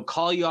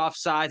 call you off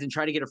sides and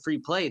try to get a free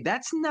play.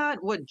 That's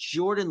not what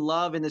Jordan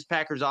Love and this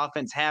Packers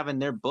offense have in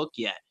their book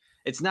yet.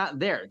 It's not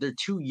there. They're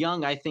too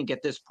young, I think,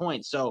 at this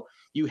point. So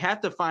you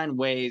have to find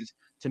ways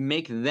to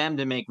make them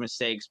to make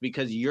mistakes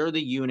because you're the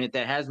unit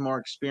that has more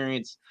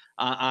experience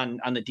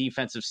on the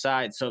defensive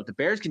side. So if the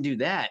Bears can do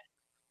that,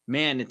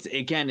 man,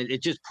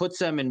 it just puts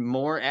them in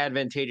more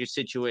advantageous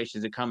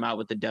situations to come out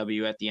with the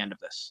W at the end of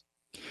this.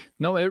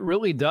 No, it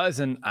really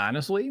does. And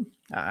honestly,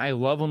 I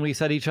love when we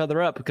set each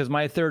other up because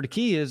my third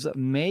key is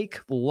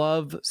make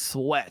Love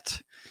sweat.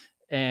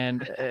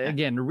 And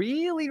again,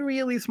 really,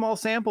 really small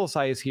sample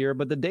size here,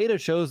 but the data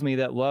shows me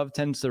that Love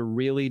tends to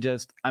really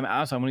I'm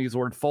going to use the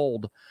word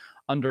fold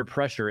under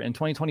pressure. In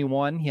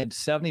 2021, he had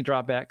 70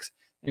 dropbacks.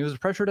 And he was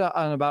pressured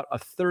on about a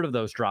third of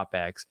those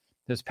dropbacks.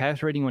 His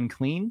pass rating when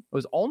clean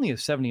was only a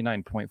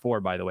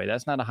 79.4, by the way.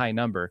 That's not a high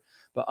number.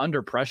 But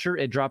under pressure,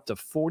 it dropped to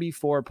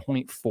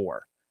 44.4,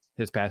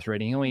 his pass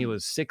rating. He only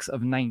was 6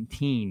 of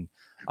 19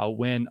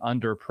 when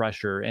under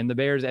pressure. And the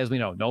Bears, as we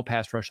know, no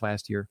pass rush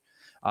last year.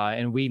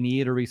 And we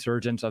need a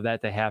resurgence of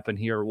that to happen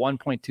here.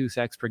 1.2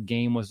 sacks per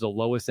game was the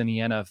lowest in the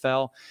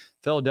NFL.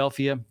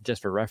 Philadelphia,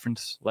 just for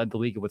reference, led the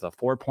league with a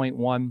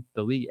 4.1.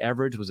 The league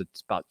average was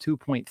about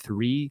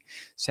 2.3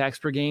 sacks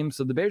per game.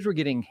 So the Bears were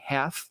getting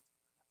half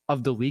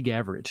of the league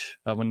average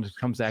when it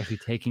comes to actually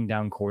taking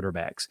down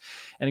quarterbacks.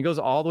 And it goes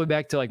all the way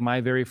back to like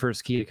my very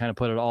first key to kind of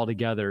put it all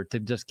together to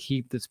just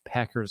keep this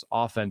Packers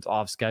offense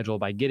off schedule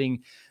by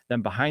getting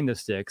them behind the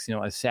sticks.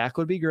 A sack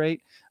would be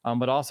great,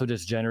 but also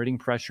just generating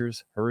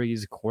pressures,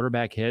 hurries,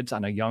 quarterback hits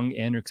on a young,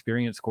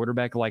 inexperienced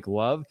quarterback like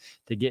Love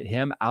to get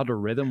him out of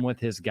rhythm with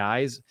his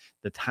guys,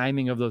 the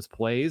timing of those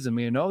plays. And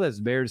we know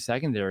this Bears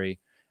secondary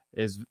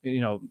is,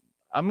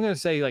 I'm going to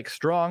say like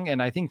strong,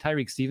 and I think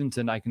Tyreek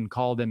Stevenson, I can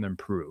call them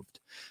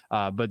improved.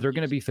 But they're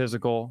going to be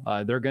physical.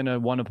 They're going to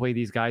want to play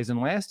these guys. And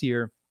last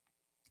year,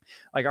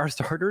 like our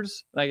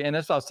starters, and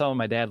that's what I was telling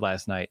my dad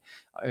last night.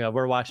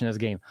 We're watching this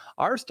game.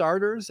 Our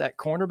starters at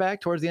cornerback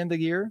towards the end of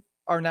the year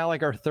are now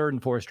like our third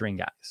and fourth string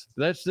guys.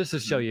 That's just to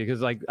show you, because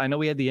like I know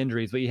we had the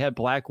injuries, but you had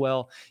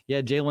Blackwell, you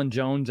had Jalen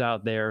Jones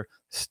out there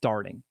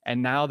starting,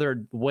 and now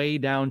they're way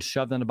down,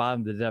 shoved on the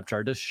bottom of the depth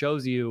chart. Just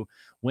shows you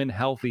when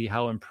healthy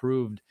how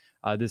improved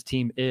this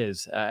team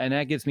is. And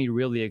that gets me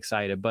really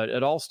excited. But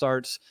it all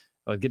starts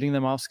getting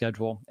them off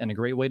schedule. And a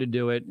great way to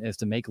do it is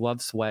to make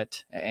Love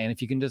sweat. And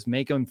if you can just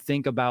make him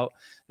think about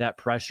that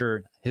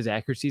pressure, his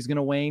accuracy is going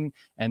to wane.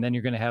 And then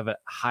you're going to have a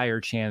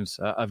higher chance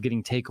of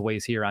getting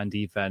takeaways here on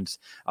defense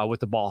with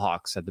the ball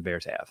hawks that the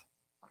Bears have.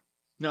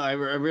 No, I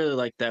really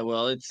like that.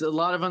 Well, it's a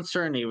lot of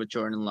uncertainty with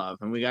Jordan Love,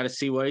 and we got to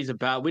see what he's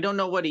about. We don't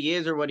know what he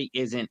is or what he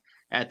isn't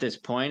at this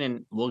point,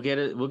 and we'll get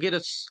it. We'll get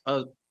a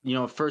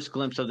first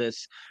glimpse of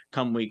this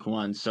come week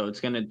 1. So it's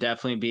going to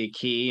definitely be a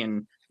key.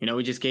 And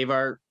we just gave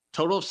our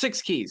total of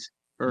 6 keys,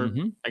 or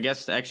I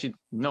guess actually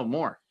no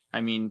more.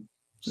 I mean,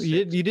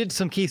 you did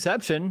some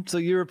keyception, so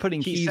you were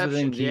putting keys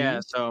within keys.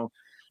 Yeah, so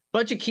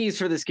bunch of keys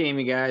for this game,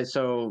 you guys.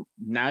 So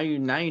now you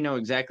know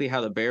exactly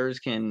how the Bears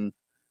can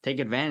take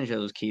advantage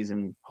of those keys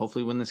and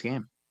hopefully win this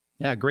game.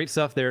 Yeah, great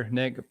stuff there,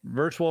 Nick.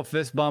 Virtual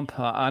fist bump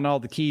on all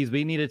the keys.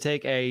 We need to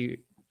take a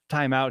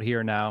timeout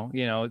here now.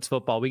 It's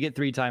football. We get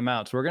 3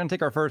 timeouts. We're going to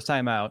take our first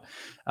timeout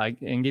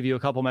and give you a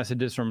couple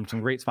messages from some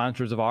great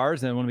sponsors of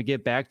ours. And when we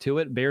get back to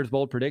it, Bears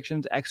bold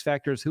predictions, X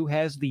factors, who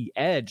has the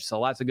edge.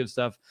 So lots of good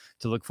stuff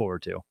to look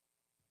forward to.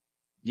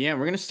 Yeah,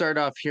 we're going to start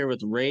off here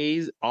with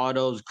Ray's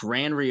Auto's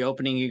grand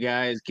reopening, you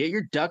guys. Get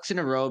your ducks in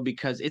a row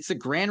because it's the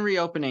grand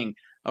reopening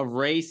of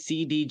Ray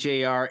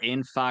CDJR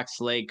in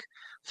Fox Lake.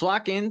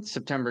 Flock in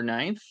September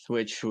 9th,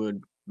 which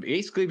would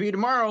basically be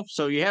tomorrow.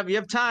 So you have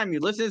time. You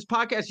listen to this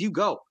podcast, you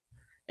go.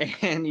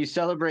 And you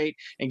celebrate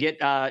and get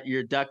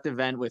your duck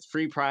event with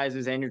free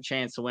prizes and your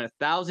chance to win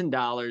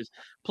 $1,000.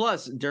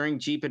 Plus, during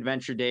Jeep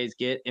Adventure Days,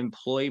 get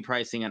employee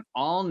pricing on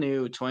all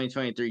new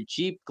 2023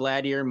 Jeep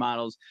Gladiator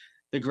models.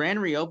 The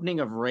grand reopening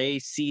of Ray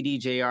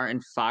CDJR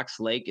in Fox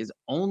Lake is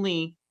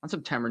only on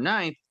September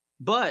 9th,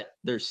 but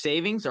their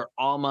savings are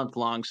all month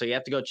long. So you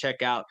have to go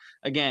check out,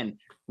 again,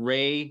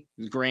 Ray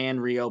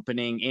grand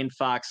reopening in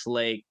Fox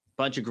Lake.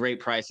 Bunch of great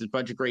prices,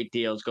 bunch of great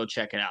deals. Go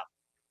check it out.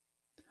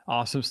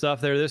 Awesome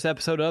stuff there. This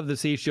episode of the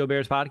CHGO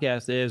Bears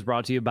podcast is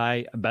brought to you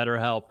by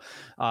BetterHelp.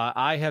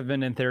 I have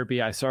been in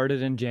therapy. I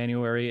started in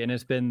January, and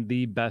it's been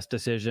the best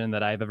decision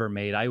that I've ever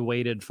made. I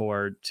waited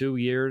for 2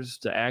 years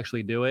to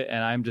actually do it,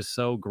 and I'm just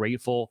so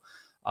grateful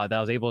that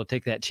I was able to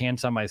take that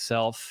chance on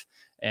myself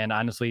and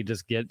honestly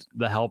just get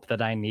the help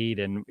that I need.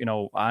 And,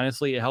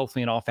 honestly, it helps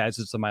me in all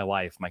facets of my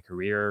life, my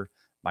career,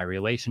 my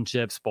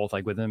relationships, both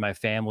like within my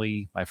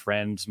family, my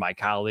friends, my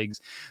colleagues,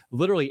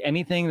 literally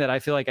anything that I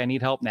feel like I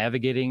need help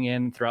navigating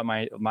in throughout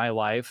my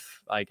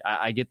life. Like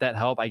I get that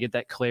help, I get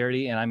that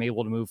clarity, and I'm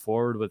able to move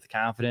forward with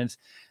confidence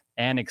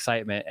and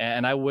excitement.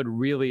 And I would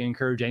really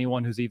encourage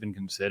anyone who's even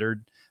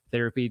considered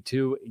therapy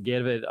to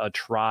give it a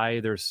try.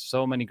 There's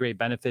so many great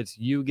benefits.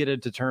 You get to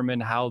determine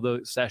how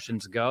the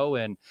sessions go.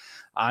 And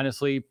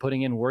honestly,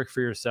 putting in work for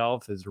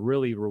yourself is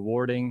really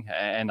rewarding.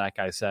 And like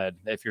I said,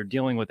 if you're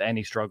dealing with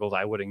any struggles,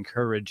 I would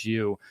encourage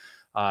you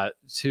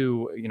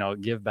to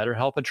give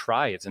BetterHelp a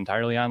try. It's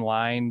entirely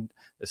online.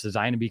 It's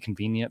designed to be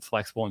convenient,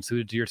 flexible, and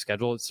suited to your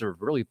schedule. It's a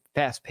really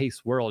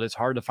fast-paced world. It's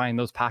hard to find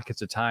those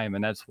pockets of time,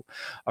 and that's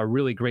a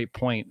really great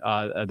point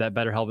that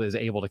BetterHelp is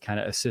able to kind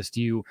of assist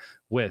you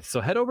with.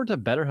 So head over to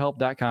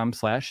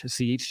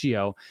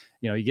betterhelp.com/CHGO.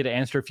 You get to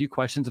answer a few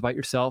questions about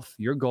yourself,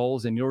 your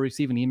goals, and you'll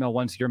receive an email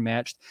once you're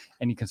matched,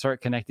 and you can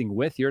start connecting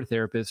with your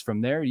therapist.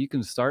 From there, you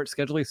can start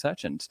scheduling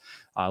sessions.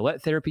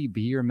 Let therapy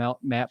be your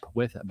map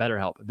with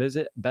BetterHelp.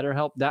 Visit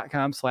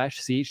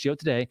betterhelp.com/CHGO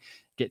today.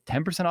 Get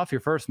 10% off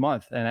your first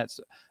month, and that's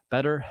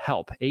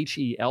BetterHelp,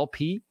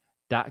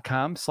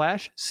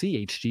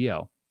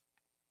 HELP.com/CHGO.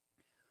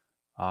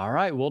 All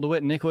right, Will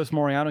DeWitt, Nicholas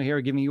Moriano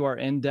here, giving you our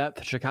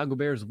in-depth Chicago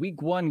Bears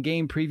Week 1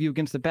 game preview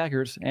against the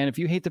Packers. And if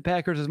you hate the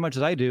Packers as much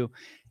as I do,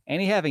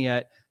 and you haven't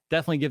yet,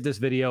 definitely give this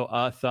video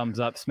a thumbs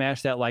up.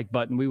 Smash that like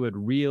button. We would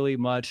really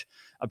much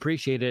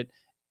appreciate it.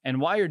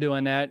 And while you're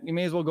doing that, you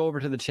may as well go over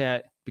to the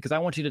chat because I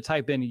want you to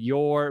type in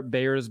your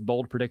Bears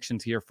bold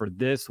predictions here for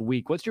this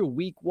week. What's your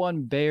Week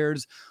 1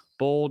 Bears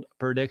bold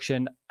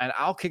prediction? And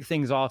I'll kick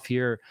things off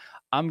here.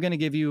 I'm going to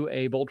give you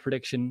a bold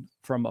prediction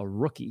from a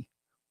rookie.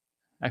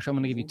 Actually, I'm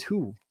going to give you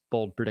 2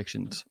 bold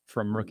predictions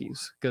from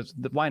rookies because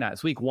why not?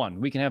 It's Week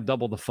 1. We can have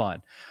double the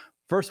fun.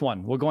 First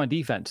one, we'll go on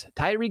defense.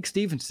 Tyreek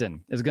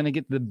Stevenson is going to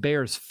get the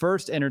Bears'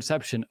 first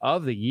interception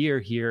of the year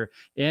here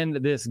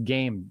in this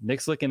game.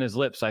 Nick's licking his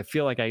lips. So I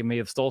feel like I may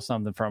have stole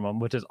something from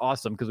him, which is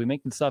awesome because we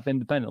make the stuff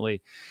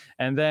independently.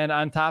 And then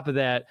on top of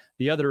that,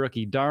 the other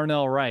rookie,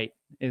 Darnell Wright,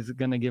 is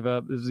going to give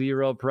up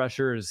 0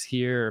 pressures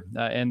here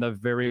in the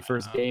very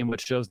first game,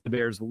 which shows the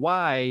Bears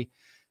why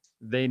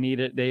they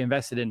needed. They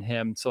invested in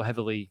him so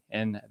heavily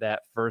in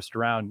that first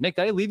round. Nick,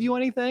 did I leave you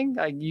anything?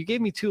 You gave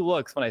me 2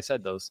 looks when I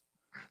said those.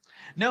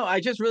 No, I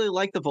just really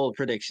like the bold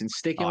predictions,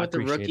 sticking with the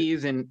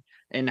rookies and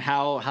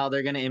how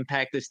they're going to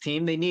impact this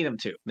team. They need them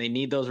to. They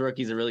need those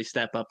rookies to really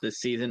step up this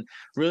season.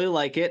 Really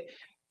like it.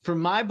 For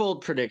my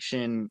bold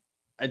prediction,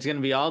 it's going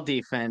to be all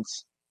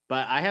defense,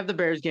 but I have the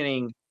Bears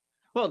getting,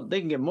 well, they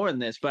can get more than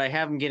this, but I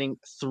have them getting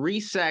 3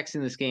 sacks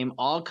in this game,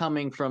 all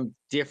coming from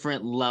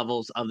different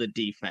levels of the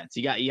defense.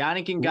 You got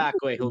Yannick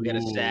Ngakoue, who'll get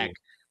a sack.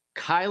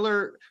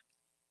 We're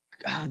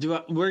going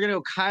to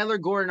go Kyler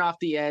Gordon off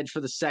the edge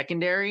for the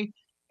secondary.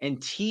 And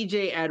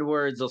TJ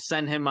Edwards will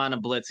send him on a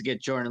blitz to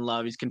get Jordan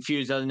Love. He's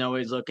confused, doesn't know where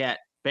he's look at.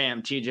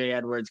 Bam, TJ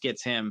Edwards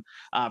gets him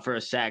for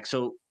a sack.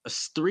 So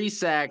 3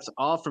 sacks,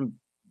 all from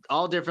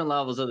all different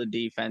levels of the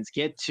defense.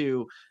 Get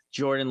to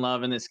Jordan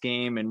Love in this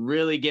game and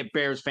really get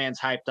Bears fans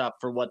hyped up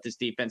for what this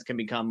defense can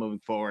become moving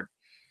forward.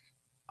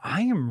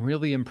 I am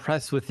really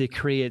impressed with the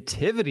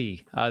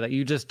creativity that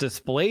you just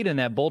displayed in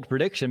that bold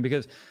prediction,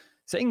 because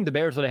saying the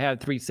Bears would have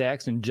had 3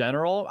 sacks in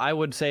general, I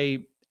would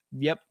say,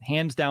 yep,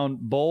 hands down,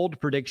 bold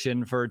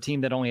prediction for a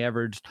team that only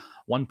averaged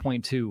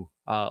 1.2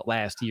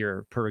 last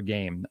year per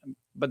game.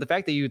 But the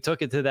fact that you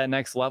took it to that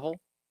next level,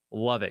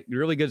 love it.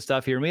 Really good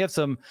stuff here. And we have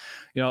some,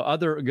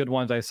 other good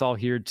ones I saw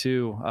here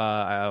too.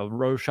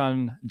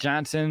 Roshan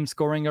Johnson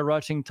scoring a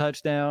rushing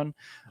touchdown.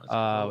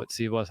 Cool. Let's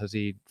see, what has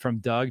he from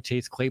Doug?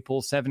 Chase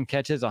Claypool, 7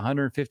 catches,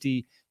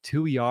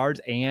 152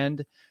 yards,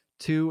 and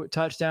 2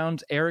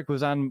 touchdowns. Eric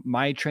was on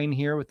my train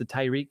here with the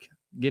Tyreek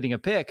getting a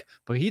pick,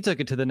 but he took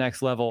it to the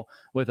next level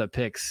with a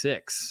pick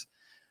 6.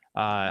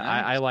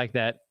 Nice. I like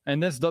that.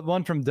 And this the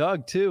one from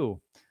Doug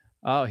too.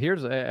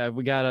 Here's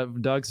we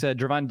got Doug said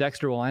Javon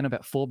Dexter will line up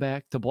at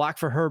fullback to block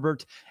for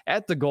Herbert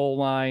at the goal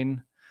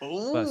line.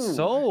 But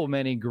so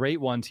many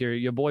great ones here.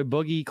 Your boy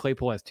Boogie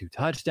Claypool has 2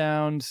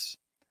 touchdowns.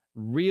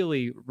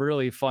 Really,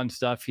 really fun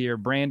stuff here.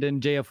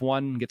 Brandon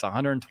JF1 gets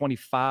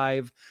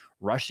 125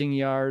 rushing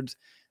yards.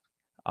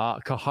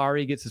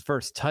 Kahari gets his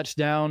first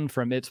touchdown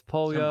from It's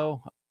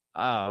Polio.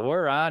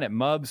 We're on it.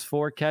 Mubs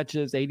 4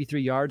 catches,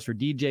 83 yards for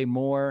DJ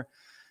Moore.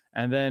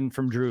 And then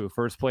from Drew,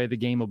 first play of the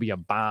game will be a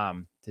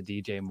bomb to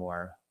DJ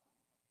Moore.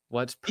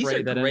 Let's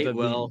pray that ends up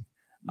being...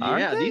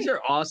 Yeah, these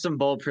are awesome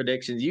bold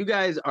predictions. You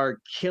guys are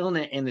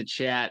killing it in the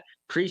chat.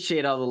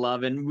 Appreciate all the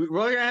love, and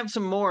we're gonna have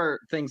some more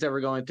things that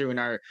we're going through in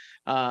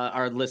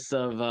our list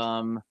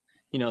of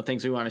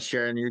things we want to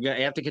share, and you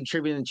have to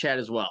contribute in the chat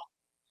as well.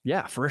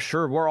 Yeah, for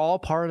sure. We're all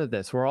part of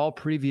this. We're all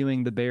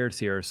previewing the Bears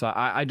here, so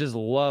I just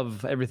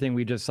love everything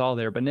we just saw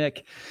there. But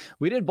Nick,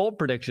 we did bold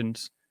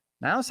predictions.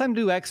 Now it's time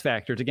to do X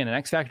Factors. Again, an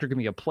X Factor can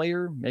be a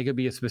player. It could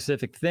be a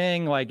specific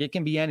thing. Like, it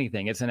can be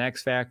anything. It's an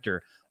X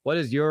Factor. What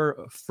is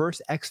your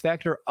first X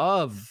Factor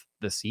of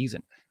the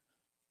season?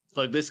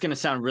 Look, this is going to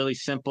sound really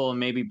simple and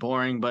maybe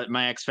boring, but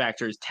my X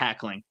Factor is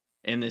tackling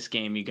in this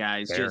game, you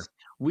guys. Fair.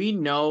 We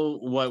know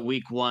what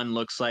week 1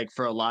 looks like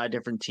for a lot of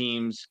different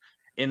teams.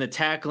 And the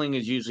tackling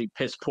is usually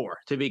piss poor,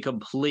 to be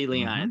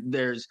completely honest.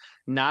 There's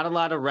not a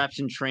lot of reps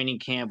in training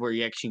camp where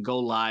you actually go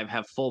live,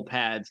 have full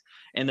pads.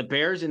 And the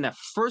Bears in that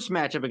first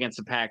matchup against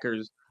the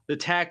Packers, the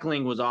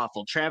tackling was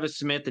awful. Travis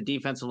Smith, the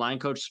defensive line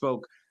coach,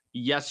 spoke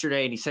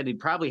yesterday, and he said he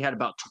probably had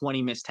about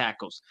 20 missed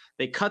tackles.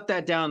 They cut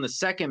that down in the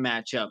second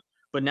matchup,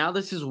 but now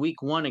this is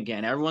week 1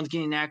 again. Everyone's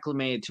getting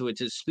acclimated to it,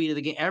 to the speed of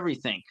the game,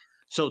 everything.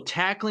 So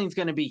tackling is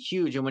going to be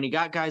huge. And when you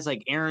got guys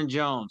like Aaron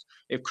Jones,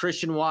 if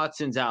Christian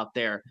Watson's out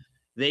there,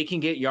 they can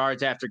get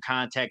yards after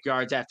contact,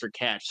 yards after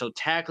catch. So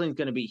tackling is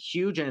going to be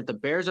huge. And if the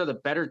Bears are the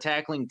better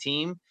tackling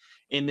team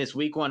in this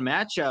week 1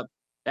 matchup,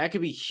 that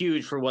could be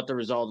huge for what the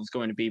result is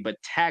going to be. But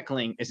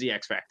tackling is the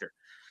X factor.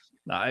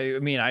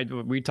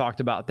 We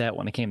talked about that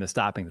when it came to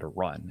stopping the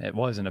run. It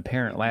wasn't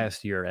apparent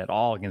last year at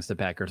all against the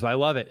Packers. So I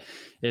love it.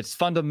 It's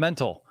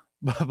fundamental,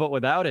 but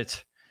without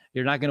it,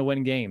 you're not going to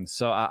win games.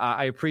 So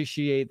I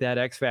appreciate that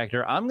X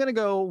factor. I'm going to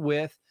go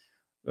with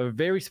a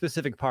very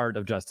specific part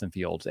of Justin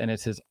Fields, and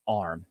it's his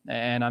arm.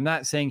 And I'm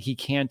not saying he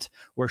can't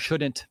or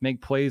shouldn't make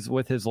plays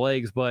with his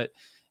legs, but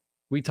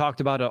we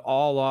talked about it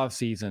all off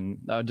season,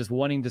 just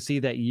wanting to see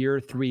that year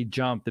 3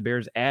 jump. The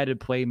Bears added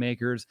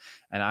playmakers,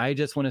 and I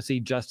just want to see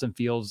Justin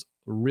Fields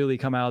really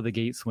come out of the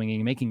gate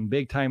swinging, making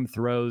big time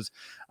throws,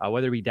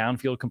 whether it be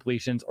downfield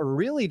completions or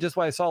really just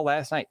what I saw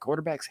last night,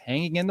 quarterbacks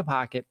hanging in the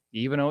pocket,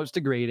 even though it's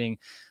degrading,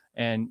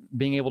 and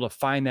being able to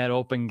find that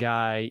open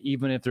guy,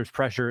 even if there's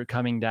pressure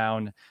coming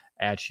down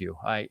at you.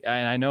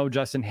 I know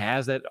Justin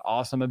has that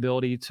awesome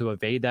ability to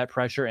evade that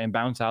pressure and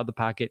bounce out of the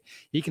pocket.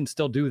 He can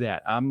still do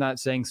that. I'm not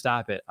saying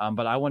stop it,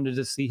 but I wanted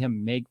to see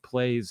him make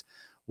plays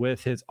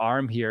with his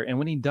arm here. And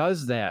when he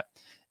does that,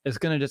 it's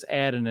going to just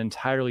add an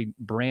entirely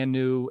brand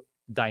new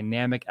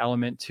dynamic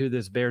element to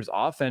this Bears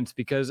offense,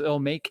 because it'll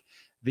make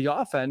the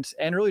offense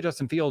and really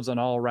Justin Fields an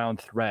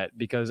all-around threat,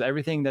 because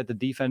everything that the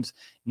defense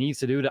needs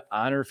to do to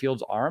honor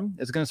Fields' arm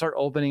is going to start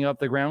opening up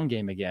the ground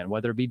game again,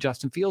 whether it be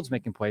Justin Fields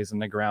making plays on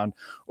the ground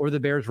or the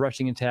Bears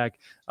rushing attack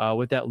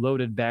with that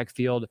loaded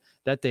backfield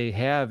that they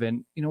have.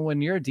 And,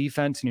 when you're a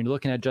defense and you're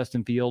looking at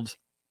Justin Fields,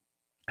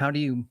 how do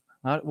you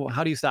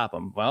stop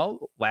him?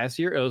 Well, last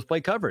year it was play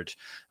coverage,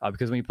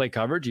 because when you play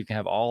coverage, you can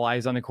have all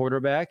eyes on the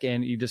quarterback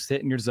and you just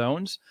sit in your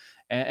zones.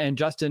 And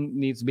Justin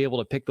needs to be able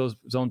to pick those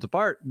zones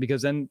apart,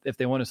 because then if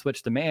they want to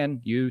switch to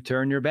man, you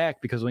turn your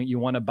back, because when you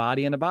want a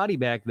body and a body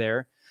back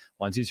there,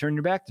 once you turn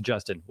your back to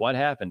Justin, what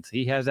happens?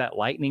 He has that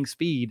lightning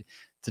speed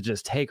to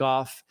just take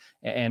off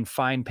and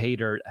find pay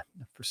dirt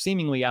for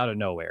seemingly out of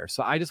nowhere.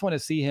 So I just want to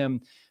see him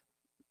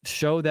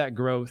show that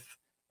growth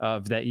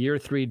of that year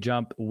 3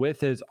 jump with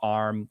his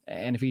arm.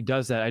 And if he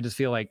does that, I just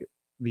feel like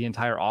the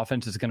entire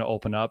offense is going to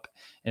open up,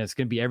 and it's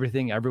going to be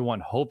everything everyone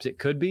hopes it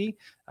could be.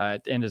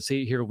 And to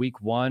see here week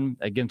 1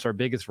 against our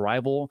biggest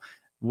rival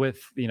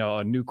with,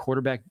 a new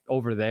quarterback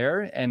over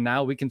there. And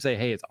now we can say,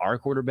 hey, it's our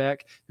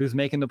quarterback who's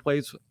making the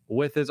plays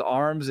with his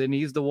arms, and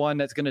he's the one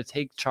that's going to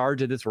take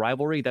charge of this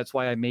rivalry. That's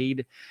why I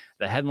made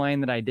the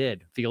headline that I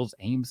did. Fields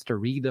aims to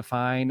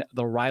redefine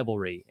the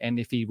rivalry. And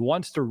if he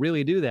wants to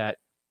really do that,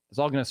 it's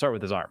all going to start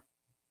with his arm.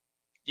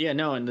 Yeah,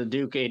 no, and the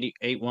Duke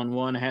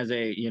 8811 has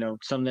a,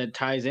 some that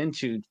ties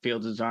into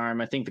Fields'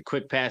 arm. I think the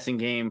quick passing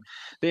game,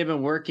 they've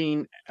been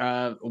working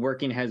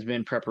has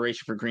been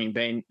preparation for Green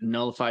Bay,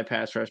 nullify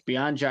pass rush.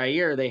 Beyond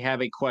Jair, they have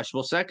a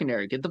questionable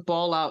secondary. Get the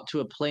ball out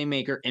to a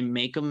playmaker and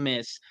make a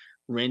miss,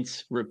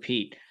 rinse,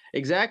 repeat.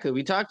 Exactly.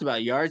 We talked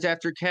about yards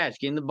after catch,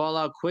 getting the ball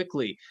out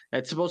quickly.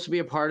 That's supposed to be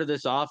a part of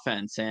this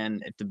offense.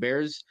 And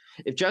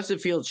if Justin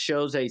Fields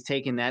shows that he's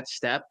taking that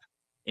step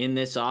in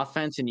this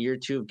offense in year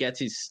 2 of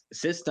Getsy's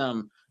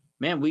system,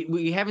 man,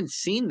 we haven't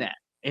seen that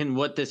in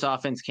what this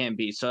offense can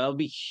be. So that'll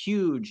be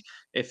huge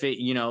if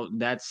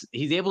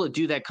he's able to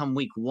do that come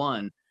week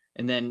 1,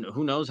 and then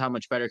who knows how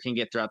much better it can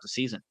get throughout the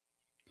season.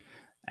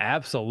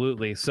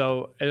 Absolutely.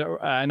 So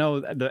I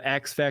know the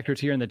X factors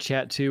here in the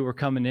chat too were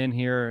coming in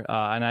here,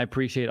 and I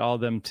appreciate all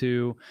of them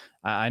too.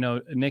 I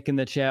know Nick in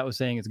the chat was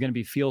saying it's going to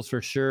be Fields for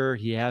sure.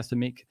 He has to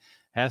make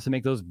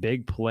those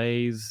big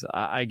plays.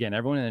 Again,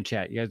 everyone in the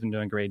chat, you guys have been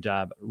doing a great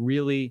job.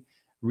 Really,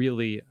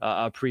 really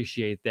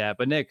appreciate that.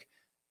 But Nick,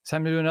 it's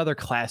time to do another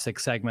classic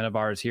segment of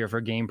ours here for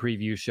game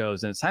preview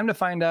shows, and it's time to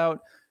find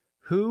out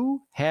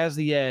who has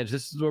the edge.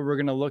 This is where we're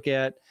going to look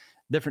at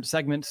different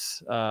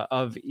segments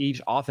of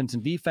each offense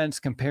and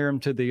defense, compare them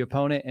to the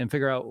opponent, and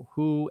figure out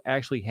who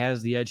actually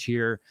has the edge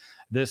here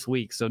this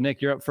week. So,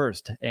 Nick, you're up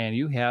first, and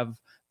you have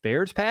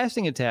Bears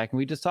passing attack, and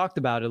we just talked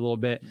about it a little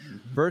bit,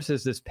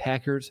 versus this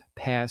Packers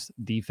pass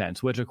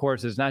defense, which, of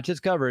course, is not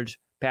just coverage,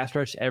 pass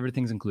rush,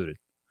 everything's included.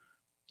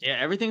 Yeah,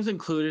 everything's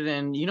included.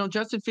 And,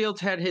 Justin Fields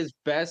had his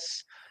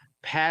best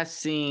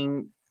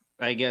passing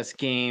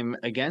game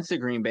against the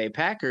Green Bay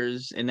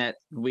Packers in that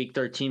week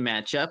 13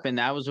 matchup. And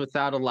that was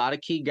without a lot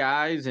of key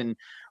guys and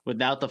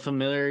without the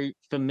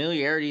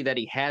familiarity that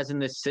he has in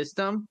this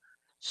system.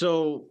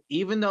 So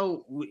even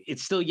though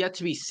it's still yet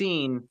to be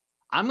seen,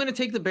 I'm going to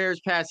take the Bears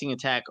passing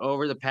attack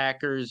over the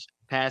Packers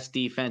pass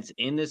defense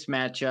in this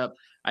matchup.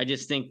 I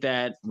just think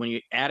that when you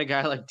add a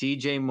guy like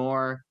DJ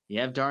Moore, you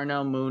have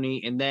Darnell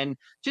Mooney, and then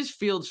just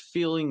Fields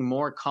feeling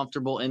more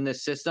comfortable in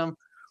this system,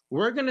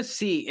 we're going to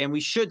see, and we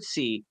should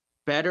see,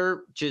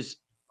 better just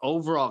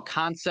overall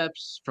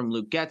concepts from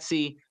Luke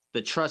Getsy,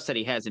 the trust that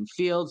he has in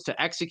Fields to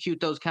execute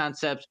those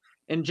concepts,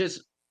 and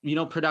just,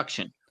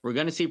 production. We're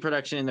going to see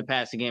production in the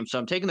passing game. So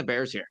I'm taking the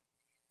Bears here.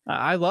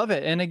 I love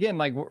it. And again,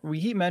 like we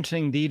keep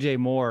mentioning DJ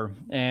Moore,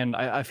 and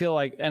I feel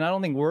like, and I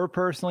don't think we're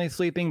personally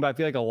sleeping, but I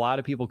feel like a lot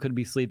of people could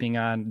be sleeping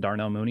on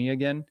Darnell Mooney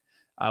again,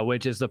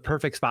 which is the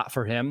perfect spot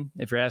for him,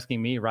 if you're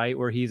asking me, right?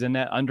 Where he's in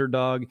that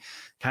underdog,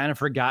 kind of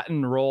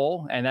forgotten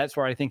role. And that's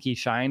where I think he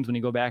shines when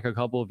you go back a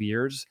couple of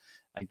years.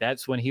 Like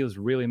that's when he was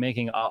really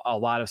making a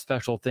lot of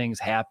special things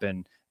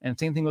happen. And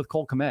same thing with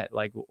Cole Kmet.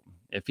 Like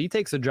if he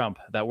takes a jump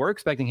that we're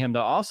expecting him to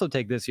also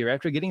take this year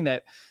after getting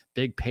that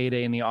big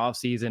payday in the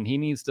offseason, he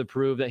needs to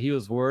prove that he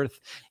was worth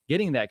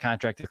getting that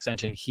contract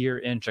extension here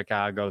in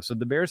Chicago. So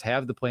the Bears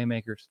have the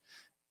playmakers.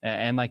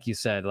 And like you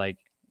said, like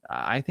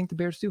I think the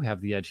Bears do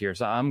have the edge here.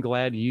 So I'm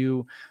glad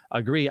you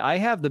agree. I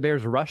have the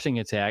Bears rushing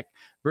attack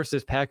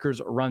versus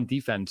Packers run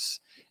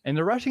defense. And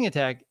the rushing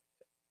attack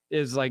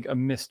is like a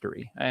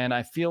mystery. And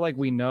I feel like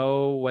we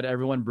know what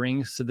everyone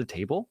brings to the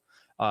table.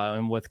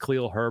 And with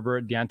Khalil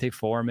Herbert, Deontay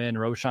Foreman,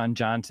 Roshan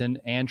Johnson,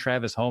 and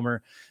Travis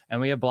Homer.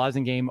 And we have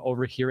Blasingame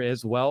over here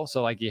as well.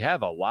 So like you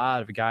have a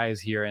lot of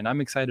guys here, and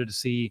I'm excited to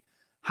see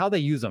how they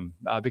use them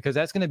because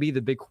that's going to be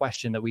the big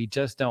question that we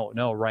just don't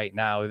know right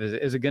now.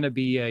 Is it going to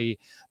be a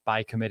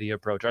by committee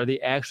approach? Are they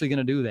actually going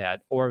to do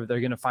that? Or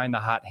they're going to find the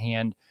hot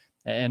hand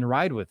and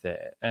ride with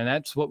it? And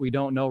that's what we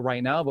don't know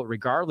right now. But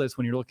regardless,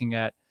 when you're looking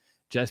at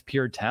just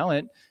pure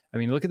talent, I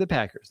mean, look at the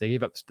Packers. They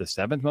gave up the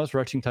 7th most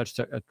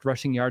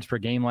rushing yards per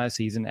game last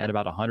season at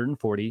about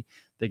 140.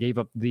 They gave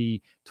up the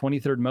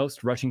 23rd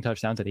most rushing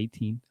touchdowns at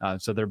 18.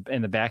 So they're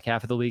in the back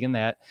half of the league in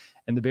that.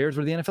 And the Bears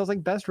were the NFL's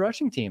like best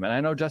rushing team. And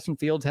I know Justin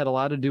Fields had a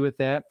lot to do with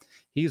that.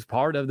 He's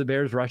part of the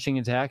Bears rushing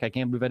attack. I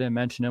can't believe I didn't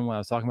mention him when I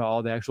was talking about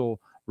all the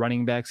actual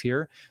running backs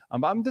here.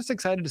 I'm just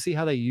excited to see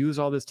how they use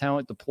all this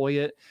talent, deploy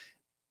it.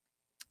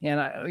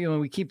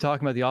 And we keep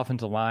talking about the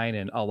offensive line,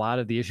 and a lot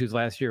of the issues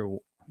last year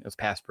was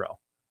pass pro.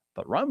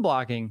 But run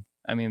blocking,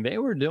 I mean, they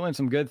were doing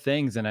some good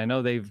things, and I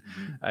know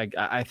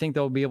I think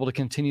they'll be able to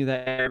continue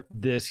that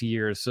this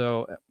year.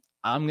 So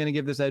I'm going to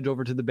give this edge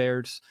over to the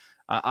Bears.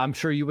 I'm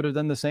sure you would have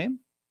done the same.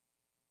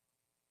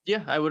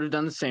 Yeah, I would have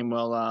done the same.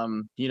 Well,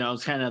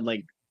 it's kind of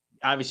like,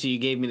 obviously you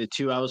gave me the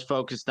two I was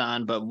focused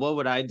on, but what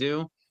would I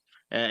do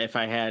if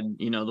I had,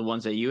 the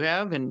ones that you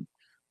have? And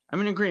I'm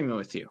in agreement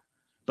with you,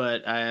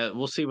 but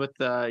we'll see with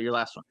your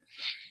last one.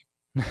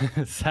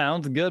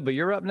 Sounds good, but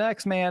you're up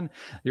next, man.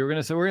 We're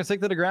gonna stick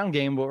to the ground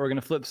game, but we're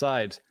gonna flip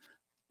sides.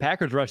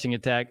 Packers rushing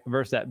attack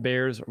versus that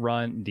Bears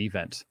run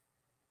defense.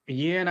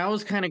 Yeah, and I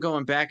was kind of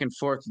going back and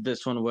forth with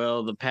this one,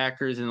 Will. The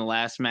Packers in the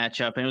last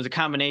matchup, and it was a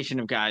combination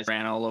of guys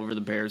ran all over the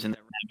Bears in that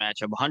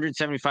matchup.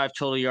 175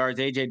 total yards.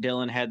 A.J.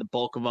 Dillon had the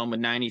bulk of them with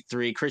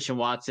 93. Christian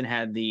Watson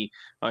had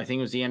I think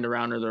it was the end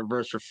around or the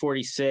reverse for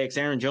 46.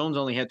 Aaron Jones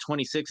only had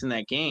 26 in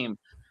that game.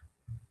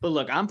 But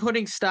look, I'm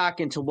putting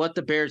stock into what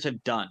the Bears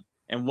have done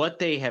and what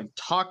they have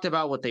talked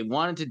about, what they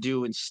wanted to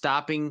do in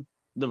stopping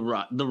the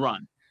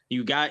run.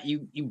 You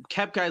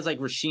kept guys like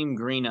Rasheem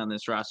Green on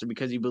this roster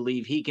because you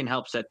believe he can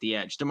help set the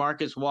edge.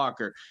 DeMarcus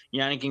Walker,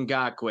 Yannick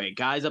Ngakoue,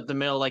 guys up the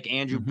middle like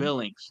Andrew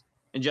Billings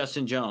and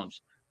Justin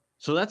Jones.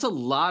 So that's a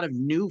lot of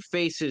new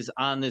faces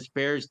on this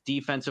Bears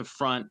defensive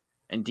front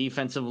and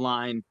defensive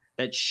line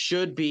that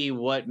should be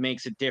what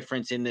makes a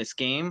difference in this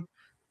game.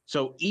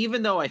 So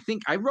even though I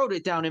think I wrote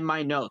it down in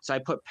my notes, I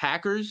put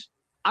Packers.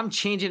 I'm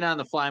changing it on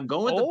the fly. I'm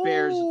going with the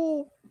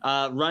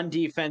Bears run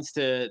defense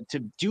to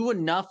do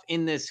enough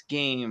in this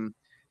game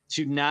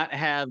to not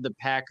have the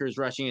Packers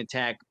rushing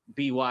attack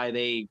be why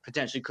they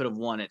potentially could have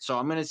won it. So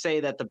I'm going to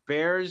say that the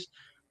Bears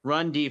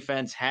run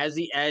defense has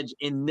the edge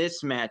in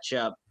this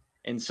matchup.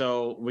 And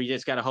so we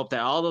just got to hope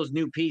that all those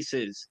new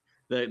pieces,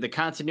 the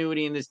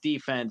continuity in this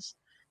defense,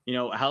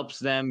 helps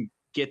them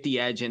get the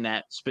edge in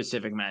that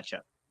specific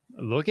matchup.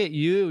 Look at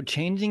you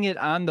changing it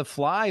on the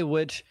fly,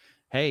 which,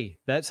 hey,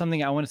 that's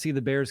something I want to see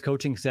the Bears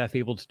coaching staff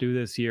able to do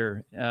this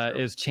year,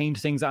 is change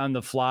things on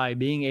the fly,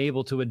 being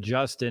able to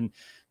adjust and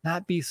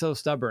not be so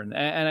stubborn.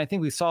 And I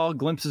think we saw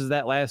glimpses of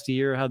that last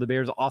year, how the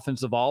Bears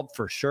offense evolved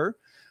for sure.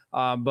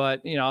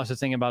 But, I was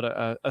just thinking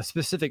about a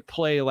specific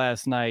play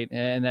last night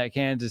in that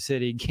Kansas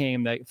City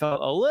game that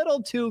felt a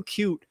little too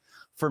cute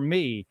for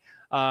me.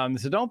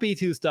 So don't be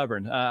too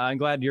stubborn. I'm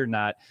glad you're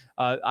not.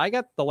 I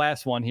got the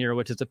last one here,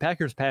 which is the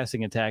Packers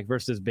passing attack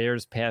versus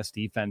Bears pass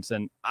defense.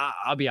 And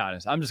I'll be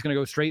honest, I'm just going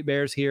to go straight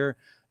Bears here.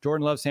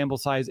 Jordan Love's sample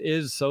size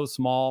is so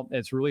small.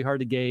 It's really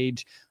hard to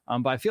gauge.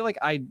 But I feel like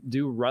I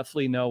do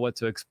roughly know what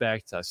to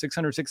expect.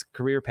 606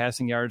 career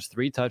passing yards,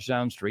 3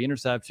 touchdowns, 3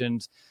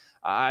 interceptions.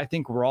 I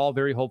think we're all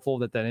very hopeful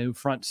that the new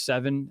front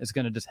 7 is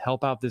going to just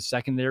help out this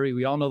secondary.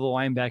 We all know the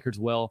linebackers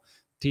well.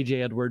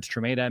 TJ Edwards,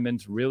 Tremaine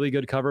Edmonds, really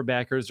good cover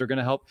backers. They're going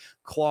to help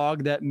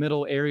clog that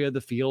middle area of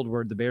the field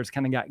where the Bears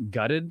kind of got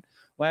gutted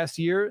last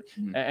year.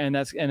 And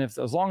as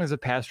long as the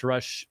pass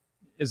rush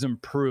is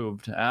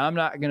improved, I'm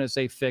not going to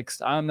say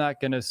fixed. I'm not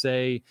going to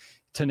say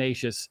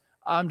tenacious.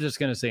 I'm just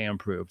going to say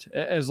improved.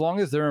 As long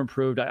as they're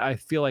improved, I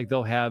feel like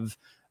they'll have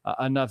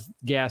enough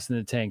gas in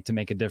the tank to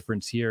make a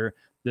difference here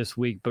this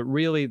week. But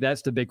really,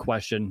 that's the big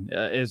question,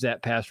 is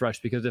that pass rush,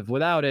 because if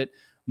without it,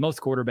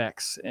 most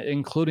quarterbacks,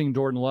 including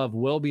Jordan Love,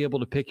 will be able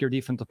to pick your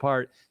defense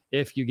apart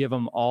if you give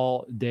them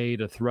all day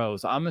to throw.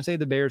 So I'm going to say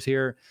the Bears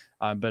here,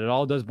 but it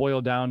all does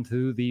boil down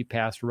to the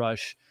pass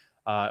rush,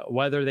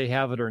 whether they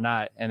have it or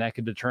not, and that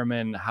could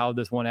determine how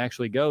this one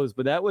actually goes.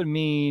 But that would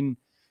mean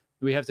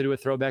we have to do a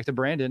throwback to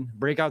Brandon,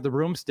 break out the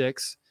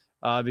broomsticks,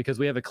 because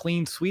we have a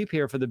clean sweep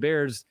here for the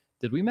Bears.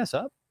 Did we mess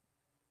up?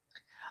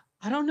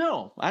 I don't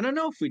know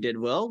if we did,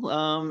 Will.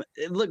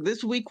 Look,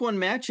 this week 1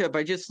 matchup,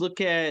 I just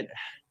look at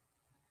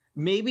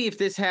maybe if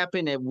this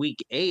happened at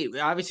week 8,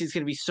 obviously it's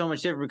going to be so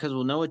much different because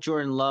we'll know what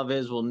Jordan Love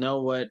is. We'll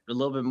know a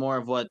little bit more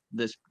of what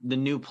the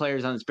new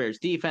players on the Bears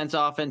defense,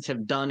 offense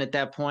have done at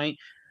that point.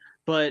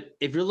 But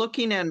if you're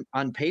looking at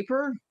on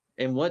paper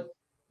and what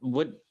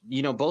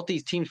both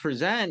these teams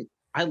present,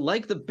 I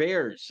like the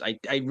Bears.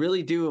 I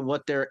really do, and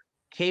what they're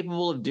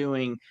capable of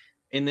doing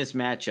in this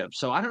matchup.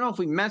 So I don't know if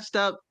we messed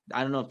up.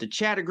 I don't know if the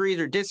chat agrees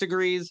or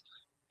disagrees,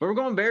 but we're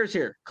going Bears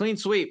here. Clean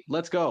sweep.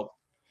 Let's go.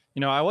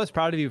 I was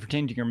proud of you for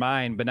changing your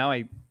mind, but now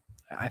I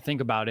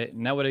think about it,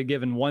 and that would have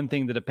given one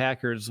thing to the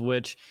Packers,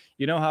 which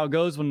you know how it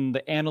goes when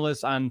the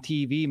analysts on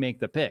TV make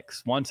the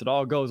picks. Once it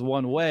all goes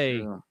one way.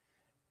 Sure.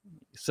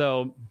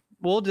 So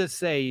we'll just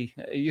say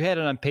you had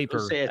it on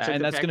paper,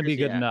 and that's going to be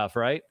good enough,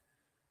 right?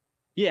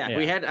 Yeah,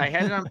 I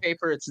had it on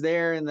paper. It's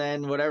there, and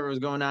then whatever was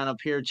going on up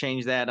here,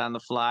 change that on the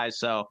fly.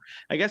 So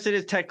I guess it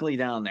is technically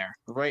down there,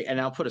 right? And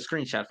I'll put a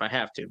screenshot if I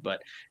have to,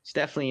 but it's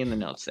definitely in the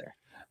notes there.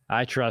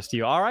 I trust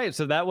you. All right,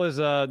 so that was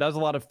a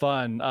lot of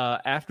fun.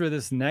 After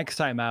this next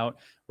time out,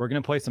 we're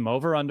going to play some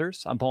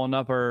over-unders. I'm pulling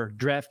up our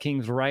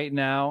DraftKings right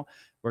now.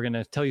 We're going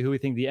to tell you who we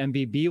think the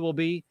MVP will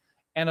be.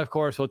 And, of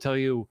course, we'll tell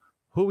you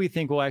who we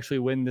think will actually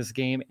win this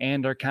game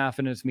and our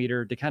confidence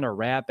meter to kind of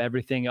wrap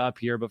everything up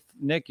here. But,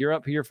 Nick, you're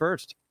up here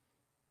first.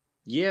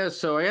 Yeah,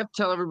 so I have to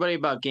tell everybody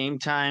about Game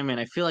Time, and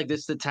I feel like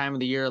this is the time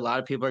of the year a lot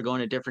of people are going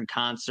to different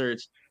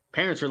concerts.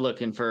 Parents were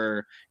looking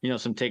for,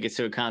 some tickets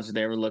to a concert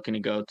they were looking to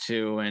go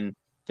to, and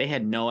they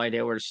had no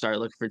idea where to start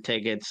looking for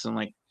tickets. And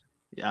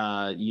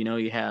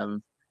you have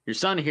your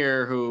son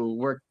here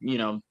who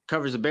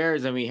covers the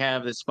Bears, and we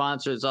have the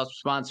sponsor that's also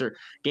sponsor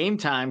Game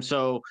Time.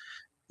 So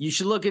you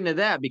should look into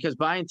that, because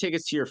buying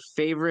tickets to your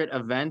favorite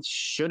events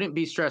shouldn't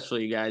be stressful,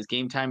 you guys.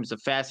 Game Time is a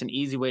fast and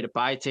easy way to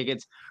buy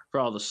tickets for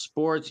all the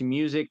sports,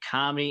 music,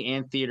 comedy,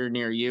 and theater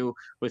near you,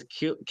 with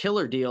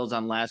killer deals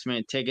on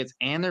last-minute tickets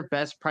and their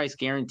best price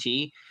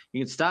guarantee.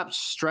 You can stop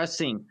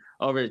stressing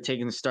over the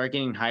tickets and start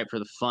getting hyped for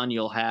the fun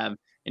you'll have.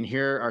 And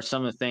here are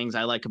some of the things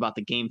I like about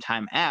the Game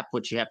Time app,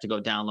 which you have to go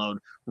download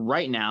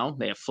right now.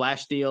 They have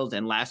flash deals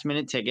and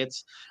last-minute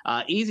tickets.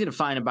 Easy to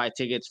find and buy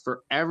tickets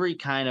for every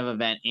kind of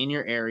event in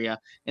your area.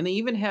 And they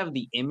even have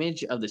the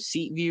image of the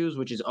seat views,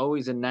 which is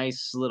always a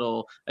nice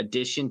little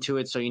addition to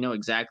it, so you know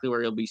exactly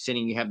where you'll be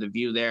sitting. You have the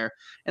view there.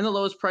 And the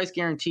lowest price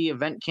guarantee,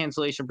 event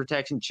cancellation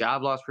protection,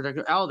 job loss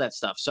protection, all that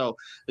stuff. So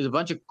there's a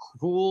bunch of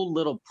cool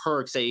little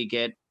perks that you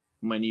get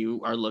when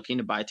you are looking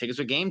to buy tickets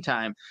with Game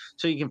Time.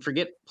 So you can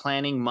forget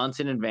planning months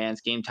in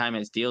advance. Game Time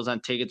has deals on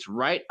tickets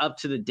right up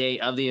to the day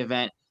of the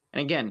event.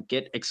 And again,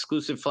 get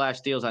exclusive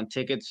flash deals on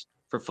tickets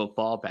for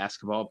football,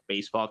 basketball,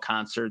 baseball,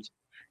 concerts,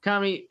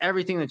 comedy,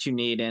 everything that you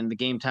need. And the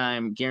Game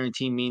Time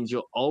guarantee means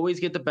you'll always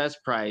get the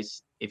best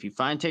price. If you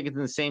find tickets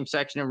in the same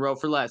section and row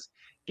for less,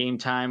 Game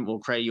Time will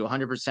credit you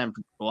 100%,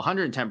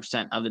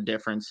 110% of the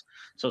difference.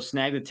 So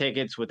snag the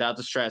tickets without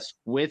the stress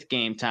with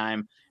Game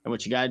Time. And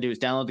what you got to do is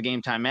download the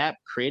Game Time app,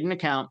 create an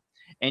account,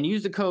 and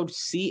use the code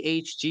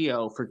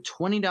CHGO for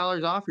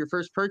 $20 off your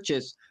first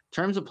purchase.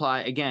 Terms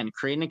apply. Again,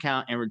 create an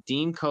account and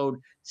redeem code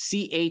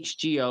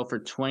CHGO for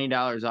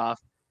 $20 off.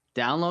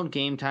 Download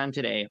Game Time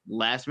today.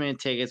 Last minute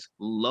tickets,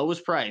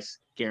 lowest price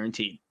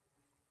guaranteed.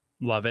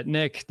 Love it.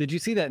 Nick, did you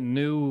see that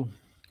new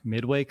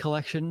Midway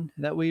collection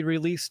that we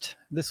released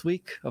this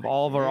week of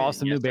all of our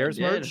awesome new Bears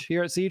merch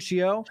here at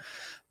CHGO?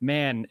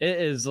 Man,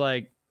 it is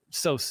like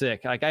so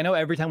sick. Like, I know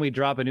every time we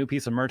drop a new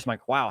piece of merch, I'm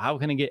like, wow, how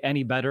can it get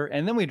any better?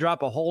 And then we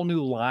drop a whole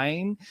new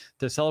line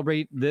to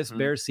celebrate this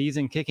Bears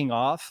season kicking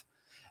off,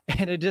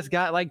 and it just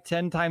got like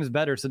 10 times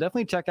better. So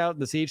definitely check out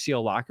the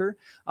CHGO locker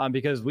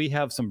because we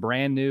have some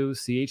brand new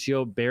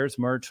CHGO Bears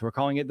merch. We're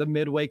calling it the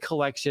Midway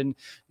collection.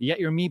 You get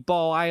your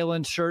Meatball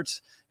Island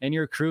shirts and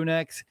your crew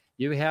necks.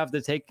 You have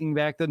the Taking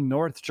Back the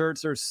North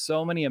shirts. There's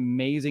so many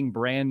amazing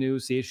brand new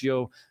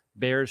CHGO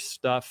Bears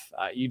stuff.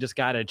 You just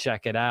got to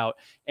check it out.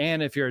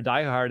 And if you're a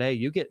diehard, hey,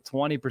 you get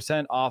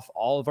 20% off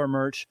all of our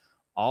merch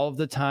all of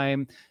the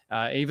time.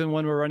 Even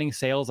when we're running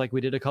sales like we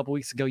did a couple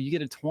weeks ago, you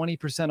get a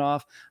 20%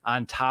 off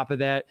on top of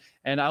that.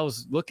 And I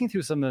was looking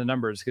through some of the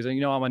numbers because,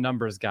 you know, I'm a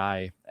numbers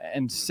guy.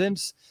 And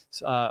since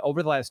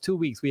over the last 2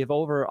 weeks, we have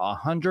over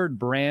 100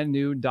 brand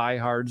new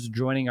diehards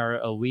joining our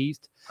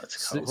elite,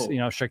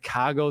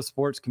 Chicago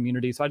sports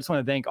community. So I just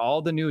want to thank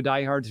all the new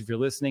diehards. If you're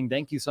listening,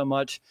 thank you so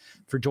much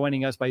for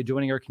joining us. By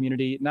joining our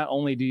community, not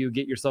only do you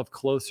get yourself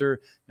closer,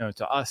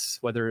 to us,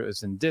 whether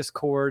it's in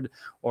Discord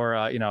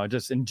or,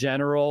 just in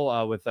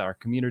general with our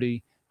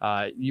community,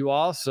 you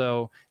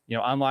also,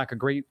 unlock a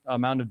great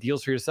amount of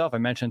deals for yourself. I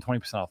mentioned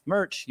 20% off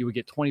merch. You would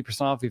get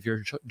 20% off if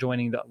you're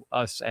joining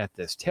us at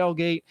this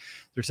tailgate.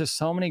 There's just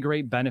so many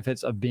great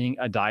benefits of being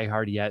a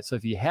diehard yet. So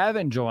if you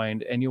haven't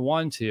joined and you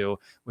want to,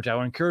 which I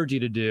would encourage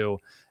you to do,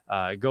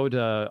 go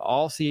to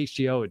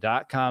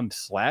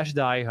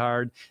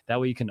allchgo.com/diehard. That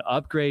way you can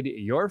upgrade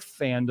your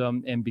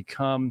fandom and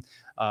become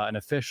an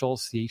official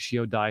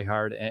CHGO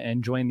diehard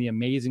and join the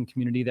amazing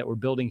community that we're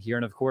building here.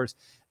 And of course,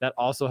 that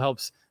also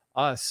helps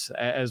us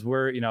as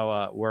we're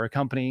a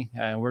company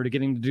and we're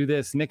getting to do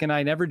this. Nick and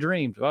I never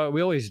dreamed. Well,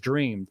 we always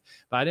dreamed,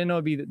 but I didn't know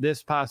it'd be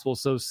this possible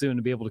so soon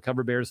to be able to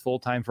cover Bears full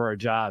time for our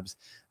jobs.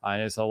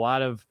 And it's a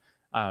lot of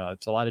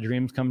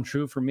dreams come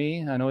true for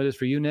me. I know it is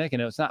for you, Nick,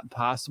 and it's not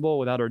possible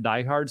without our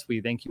diehards.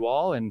 We thank you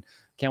all and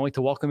can't wait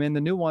to welcome in the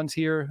new ones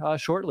here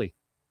shortly.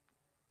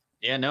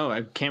 Yeah, no,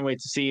 I can't wait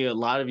to see a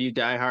lot of you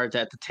diehards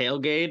at the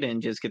tailgate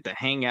and just get to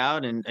hang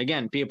out and,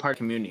 again, be a part of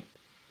the community.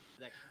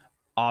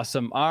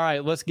 Awesome. All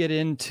right, let's get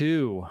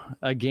into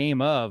a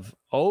game of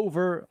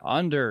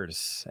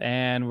over-unders.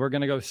 And we're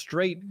going to go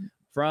straight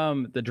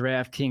from the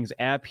DraftKings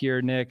app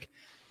here, Nick.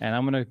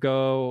 And let's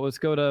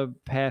go to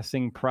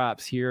passing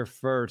props here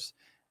first.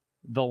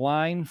 The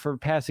line for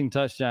passing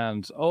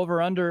touchdowns,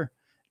 over-under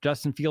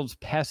Justin Fields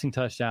passing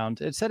touchdowns,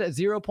 it's set at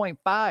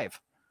 0.5.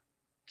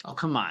 Oh,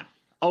 come on.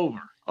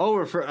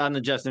 Over on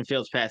the Justin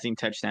Fields passing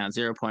touchdown,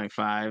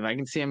 0.5. I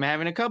can see him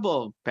having a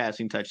couple of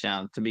passing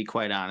touchdowns, to be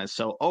quite honest.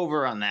 So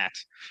over on that.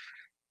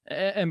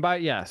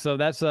 So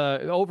that's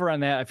over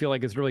on that. I feel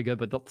like it's really good.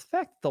 But the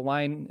fact the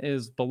line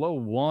is below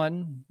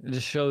 1, it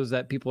just shows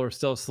that people are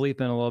still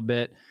sleeping a little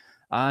bit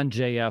on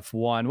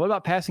JF1. What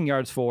about passing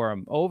yards for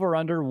him? Over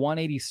under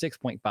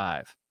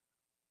 186.5.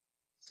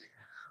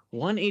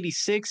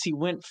 186. He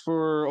went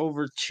for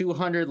over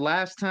 200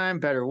 last time.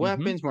 Better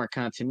weapons, more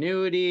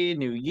continuity,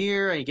 new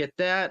year. I get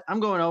that.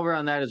 I'm going over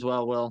on that as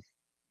well, Will.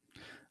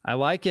 I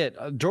like it.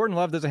 Jordan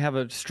Love doesn't have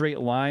a straight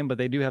line, but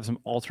they do have some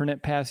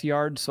alternate pass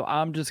yards. So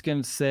I'm just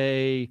going to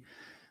say,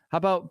 how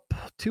about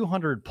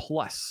 200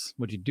 plus?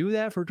 Would you do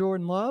that for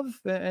Jordan Love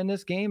in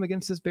this game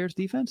against this Bears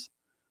defense?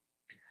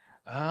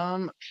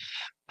 I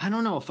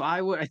don't know if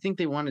I would. I think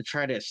they want to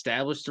try to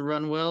establish the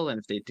run well, and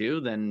if they do,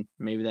 then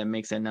maybe that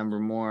makes that number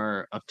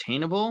more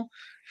obtainable.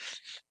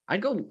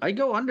 I'd go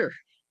under,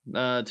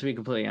 to be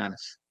completely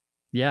honest.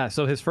 Yeah,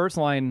 so his first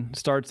line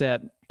starts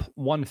at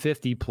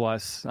 150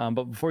 plus,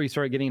 but before you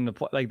start getting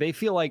into they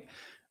feel like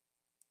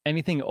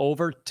anything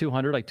over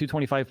 200, like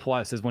 225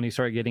 plus, is when you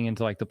start getting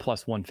into like the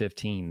plus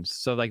 115s.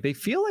 So they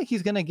feel like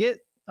he's going to get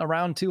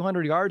around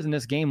 200 yards in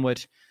this game,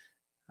 which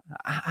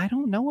I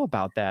don't know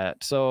about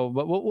that. So,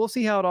 but we'll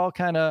see how it all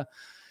kind of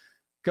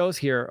goes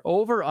here.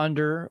 Over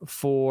under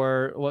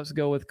for, let's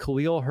go with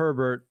Khalil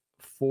Herbert,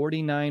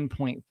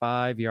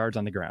 49.5 yards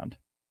on the ground.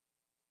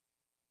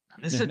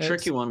 This is a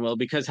tricky one, Will,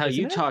 because how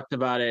you talked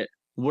about it,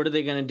 what are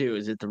they going to do?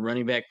 Is it the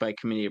running back by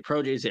committee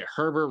approach? Is it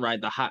Herbert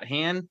ride the hot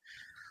hand?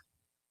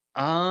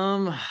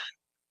 What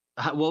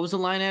was the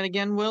line at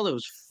again, Will? It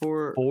was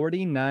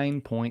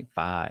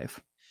 49.5.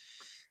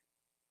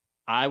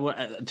 I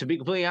would, to be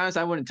completely honest,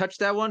 I wouldn't touch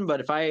that one. But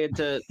if I had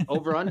to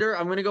over under,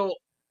 I'm gonna go.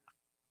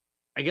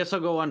 I guess I'll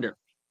go under.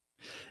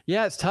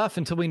 Yeah, it's tough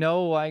until we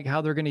know like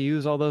how they're going to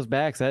use all those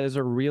backs. That is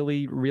a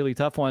really, really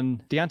tough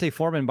one. Deontay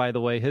Foreman, by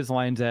the way, his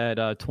line's at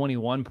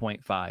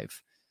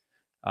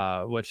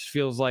 21.5, which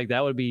feels like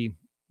that would be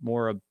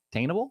more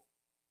obtainable.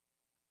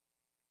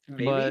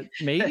 Maybe. But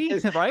maybe,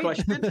 right?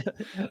 Question?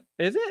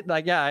 Is it?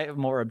 Like, yeah,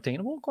 more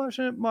obtainable,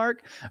 question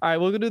mark. All right,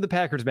 we'll go do the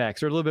Packers backs.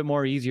 They're a little bit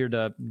more easier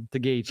to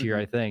gauge here,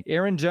 I think.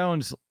 Aaron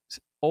Jones,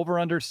 over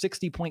under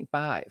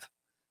 60.5.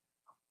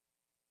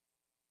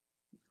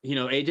 You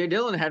know, A.J.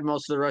 Dillon had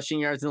most of the rushing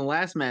yards in the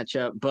last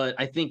matchup, but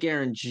I think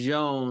Aaron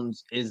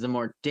Jones is the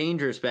more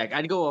dangerous back.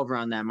 I'd go over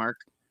on that, Mark.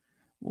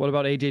 What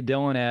about A.J.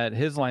 Dillon at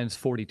his line's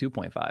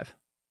 42.5? It's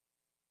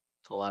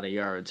a lot of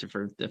yards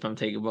if I'm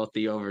taking both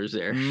the overs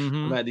there.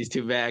 Mm-hmm. About these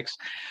two backs.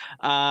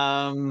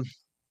 I'll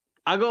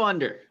go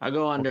under.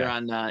 Okay.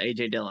 On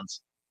A.J.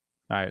 Dillon's.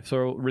 All right,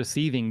 so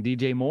receiving,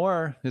 DJ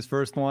Moore, his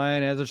first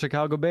line as a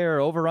Chicago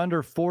Bear, over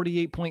under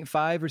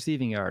 48.5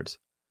 receiving yards.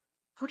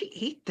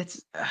 48?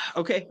 That's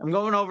okay. I'm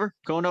going over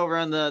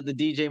on the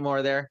DJ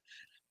Moore there.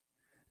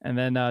 And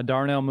then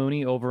Darnell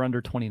Mooney, over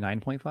under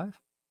 29.5.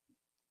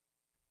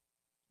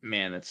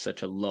 Man, that's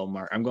such a low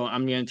mark. I'm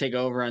going to take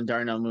over on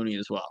Darnell Mooney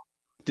as well.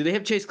 Do they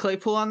have Chase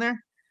Claypool on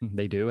there?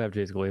 They do have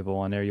Chase Claypool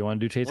on there. You want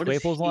to do Chase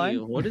Claypool's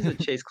line? What is the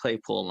Chase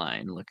Claypool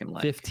line looking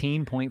like?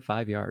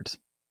 15.5 yards.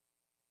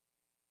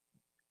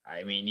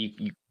 I mean,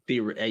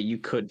 you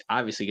could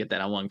obviously get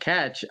that on one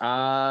catch.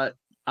 I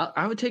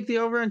would take the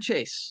over on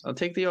Chase. I'll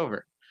take the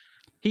over.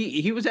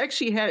 He was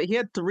actually he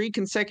had 3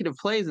 consecutive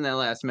plays in that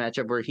last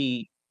matchup where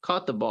he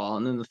caught the ball,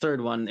 and then the third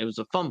one it was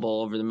a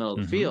fumble over the middle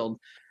of the field.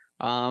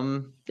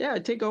 Yeah,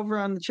 I'd take over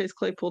on the Chase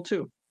Claypool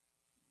too.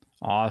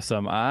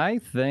 Awesome.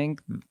 I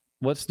think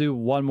let's do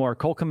one more.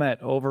 Cole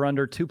Kmet, over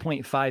under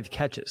 2.5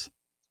 catches.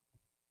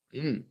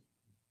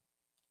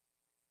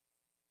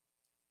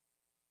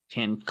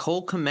 Can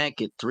Cole Kmet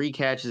get 3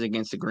 catches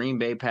against the Green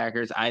Bay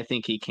Packers? I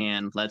think he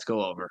can. Let's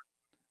go over.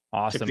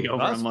 Awesome. The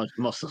over on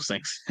most of those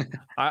things.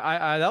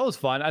 I that was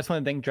fun. I just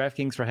want to thank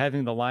DraftKings for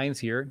having the lines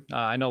here.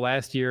 I know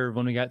last year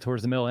when we got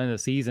towards the middle end of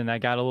the season, that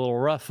got a little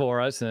rough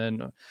for us,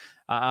 and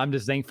I'm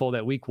just thankful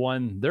that week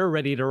 1 they're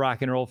ready to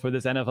rock and roll for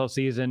this NFL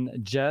season,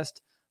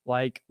 just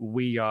like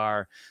we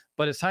are.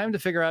 But it's time to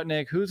figure out,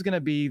 Nick, who's going to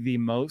be the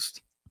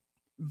most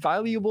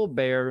valuable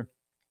Bear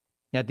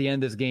at the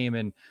end of this game.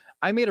 And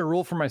I made a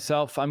rule for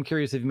myself. I'm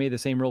curious if you made the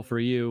same rule for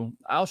you.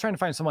 I was trying to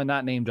find someone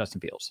not named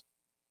Justin Fields.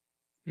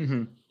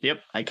 Yep,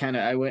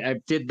 I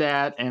did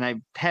that, and I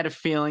had a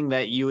feeling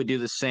that you would do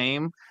the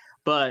same.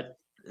 But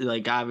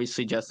like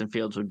obviously, Justin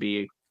Fields would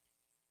be,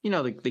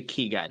 the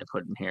key guy to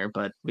put in here.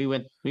 But we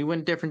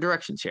went different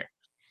directions here.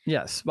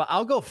 Yes, but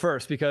I'll go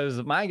first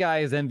because my guy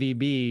is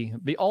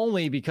MVP.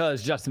 Only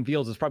because Justin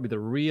Fields is probably the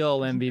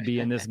real MVP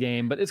in this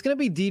game. But it's going to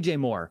be DJ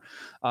Moore,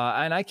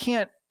 and I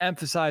can't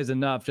emphasize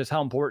enough just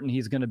how important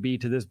he's going to be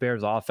to this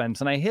Bears offense.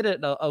 And I hit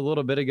it a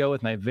little bit ago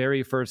with my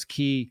very first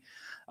key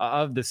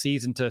of the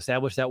season to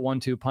establish that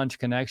 1-2 punch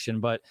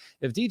connection. But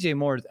if DJ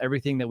Moore is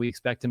everything that we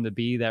expect him to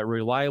be, that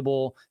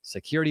reliable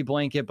security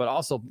blanket, but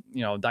also,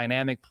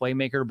 dynamic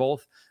playmaker,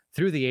 both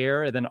through the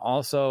air, and then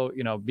also,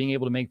 being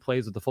able to make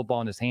plays with the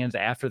football in his hands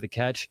after the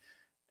catch.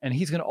 And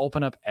he's going to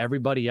open up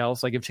everybody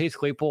else. Like if Chase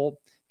Claypool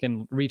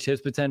can reach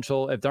his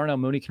potential, if Darnell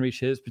Mooney can reach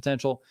his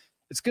potential,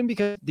 it's going to be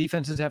because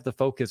defenses have to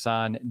focus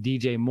on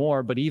DJ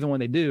Moore. But even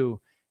when they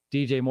do,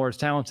 DJ Moore is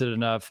talented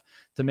enough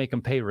to make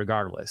him pay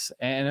regardless.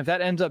 And if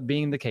that ends up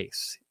being the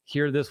case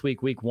here this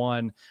week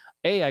 1,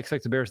 A, I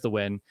expect the Bears to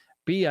win.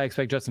 B, I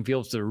expect Justin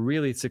Fields to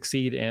really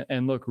succeed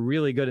and look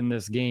really good in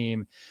this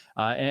game.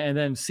 And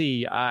then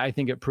C, I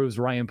think it proves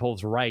Ryan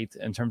Poles right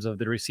in terms of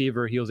the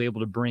receiver he was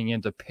able to bring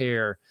in to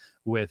pair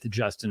with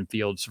Justin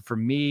Fields. So for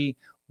me,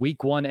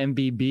 week 1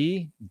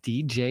 MVP,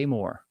 DJ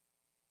Moore.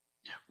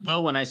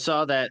 Well, when I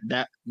saw that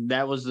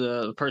was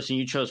the person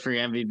you chose for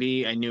your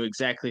MVP, I knew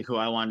exactly who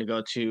I wanted to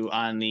go to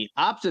on the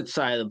opposite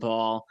side of the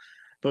ball.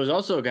 But it was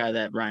also a guy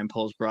that Ryan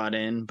Poles brought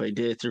in, but he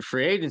did it through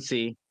free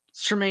agency.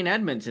 It's Tremaine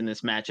Edmonds in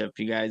this matchup,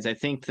 you guys. I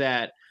think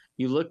that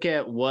you look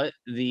at what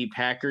the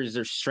Packers,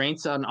 their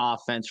strengths on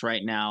offense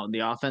right now, the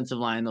offensive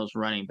line, those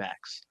running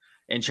backs.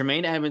 And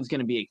Tremaine Edmonds is going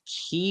to be a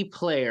key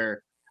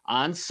player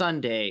on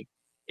Sunday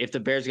if the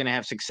Bears are going to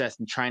have success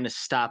in trying to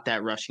stop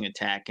that rushing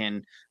attack.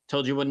 And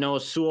told you what Noah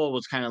Sewell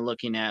was kind of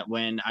looking at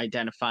when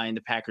identifying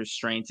the Packers'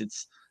 strengths.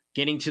 It's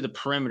getting to the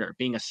perimeter,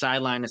 being a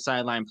sideline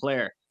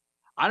player.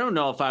 I don't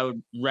know if I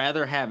would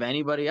rather have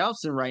anybody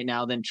else in right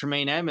now than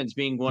Tremaine Edmonds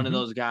being one of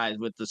those guys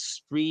with the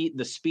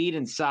speed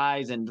and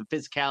size and the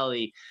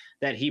physicality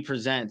that he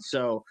presents.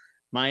 So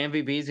my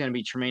MVP is going to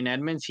be Tremaine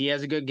Edmonds. He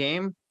has a good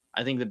game.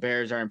 I think the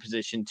Bears are in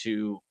position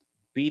to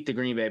beat the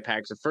Green Bay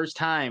Packers the first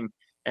time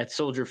at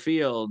Soldier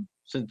Field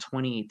since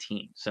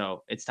 2018.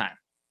 So it's time.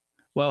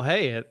 Well,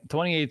 hey,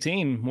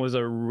 2018 was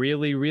a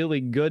really, really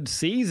good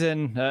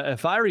season,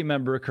 if I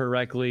remember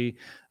correctly.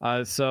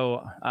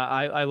 So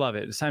I love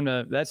it. It's time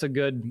to. That's a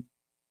good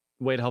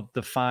way to help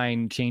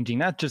define changing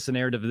not just the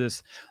narrative of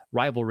this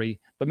rivalry,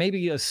 but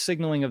maybe a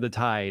signaling of the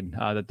tide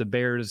that the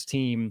Bears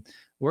team,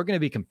 we're going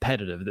to be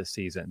competitive this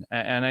season.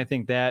 And I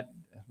think that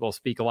will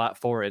speak a lot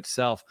for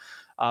itself.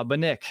 But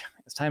Nick,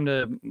 it's time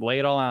to lay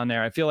it all on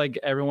there. I feel like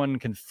everyone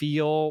can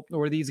feel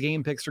where these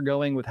game picks are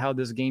going with how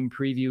this game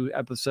preview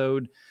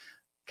episode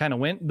kind of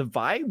went. The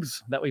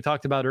vibes that we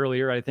talked about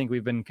earlier, I think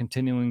we've been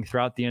continuing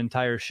throughout the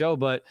entire show,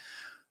 but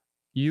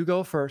you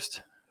go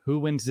first. Who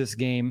wins this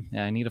game?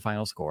 And I need a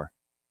final score.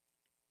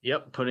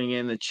 Yep, putting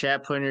in the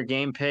chat, putting your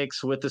game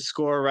picks with the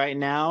score right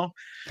now.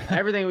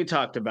 Everything we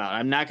talked about.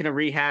 I'm not going to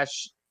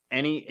rehash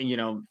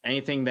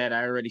anything that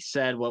I already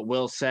said, what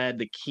Will said,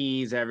 the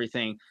keys,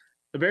 everything.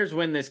 The Bears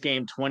win this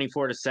game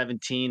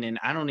 24-17, and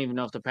I don't even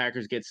know if the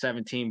Packers get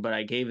 17, but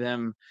I gave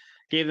them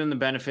the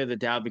benefit of the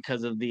doubt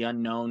because of the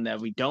unknown that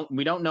we don't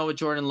know what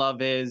Jordan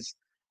Love is,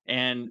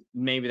 and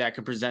maybe that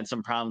could present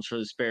some problems for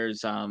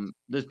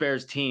this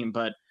Bears team.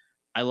 But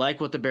I like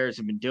what the Bears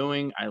have been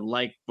doing. I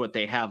like what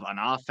they have on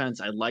offense.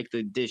 I like the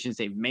additions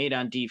they've made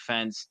on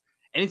defense,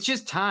 and it's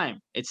just time.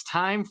 It's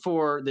time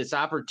for this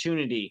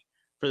opportunity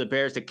for the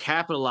Bears to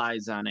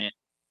capitalize on it,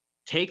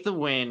 take the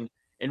win,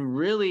 and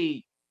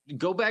really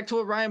go back to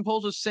what Ryan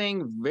Poles was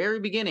saying very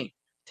beginning.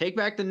 Take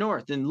back the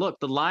North. And look,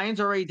 the Lions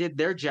already did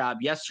their job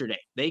yesterday.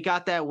 They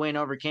got that win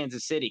over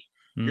Kansas City.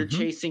 You're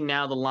chasing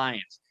now the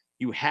Lions.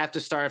 You have to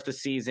start off the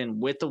season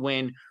with the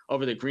win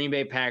over the Green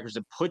Bay Packers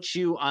to put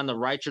you on the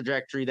right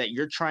trajectory that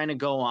you're trying to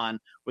go on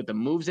with the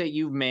moves that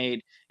you've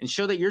made and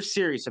show that you're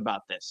serious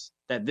about this,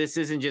 that this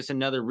isn't just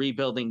another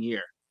rebuilding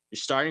year. You're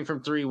starting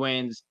from 3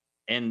 wins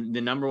and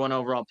the number 1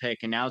 overall pick,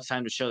 and now it's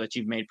time to show that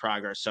you've made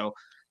progress. So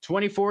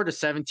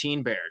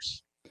 24-17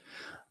 Bears.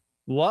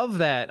 Love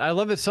that. I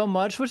love it so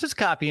much. Let's just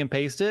copy and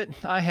paste it.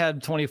 I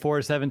had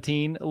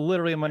 24-17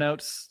 literally in my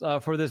notes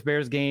for this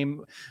Bears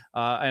game.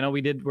 I know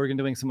we're going to be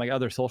doing some like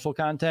other social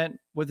content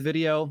with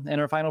video and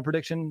our final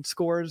prediction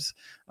scores.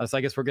 So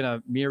I guess we're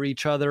going to mirror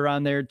each other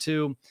on there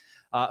too.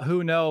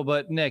 Who knows?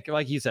 But Nick,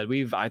 like you said,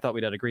 I thought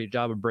we did a great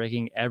job of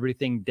breaking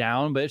everything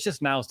down, but it's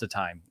just now's the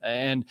time.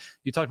 And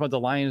you talked about the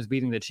Lions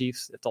beating the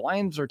Chiefs. If the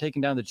Lions are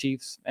taking down the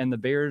Chiefs and the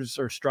Bears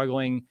are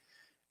struggling,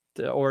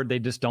 or they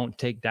just don't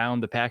take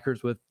down the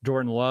Packers with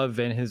Jordan Love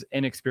and his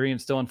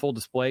inexperience still on full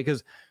display,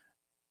 because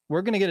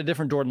we're going to get a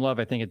different Jordan Love,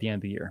 I think, at the end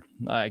of the year.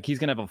 He's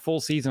going to have a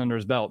full season under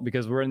his belt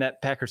because we're in that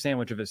Packer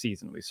sandwich of a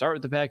season. We start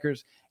with the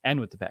Packers,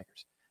 end with the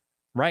Packers.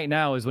 Right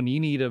now is when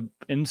you need to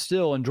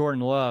instill in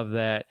Jordan Love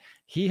that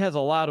he has a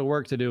lot of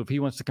work to do if he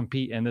wants to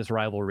compete in this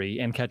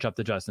rivalry and catch up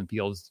to Justin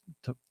Fields.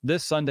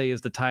 This Sunday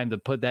is the time to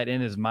put that in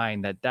his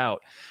mind, that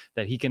doubt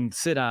that he can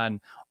sit on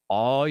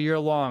all year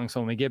long.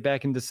 So when we get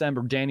back in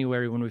December,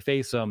 January, when we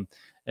face him,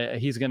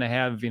 he's going to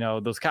have,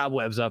 those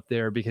cobwebs up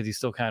there because he's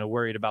still kind of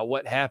worried about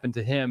what happened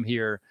to him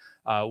here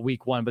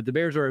week 1. But the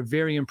Bears are a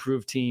very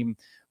improved team.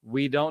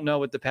 We don't know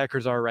what the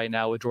Packers are right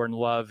now with Jordan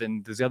Love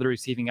and there's other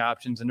receiving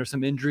options. And there's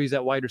some injuries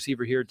at wide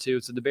receiver here too.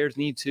 So the Bears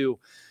need to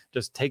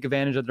just take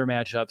advantage of their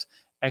matchups,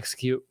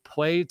 execute,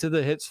 play to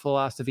the hits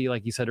philosophy,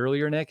 like you said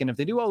earlier, Nick. And if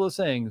they do all those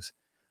things,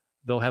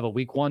 they'll have a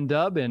week 1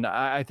 dub. And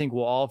I think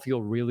we'll all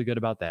feel really good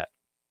about that.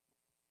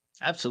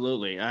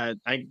 Absolutely. I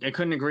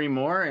couldn't agree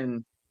more.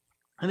 And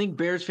I think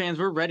Bears fans,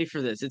 we're ready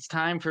for this. It's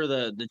time for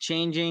the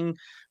changing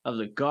of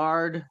the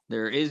guard.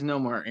 There is no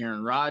more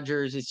Aaron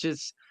Rodgers.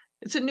 It's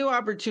a new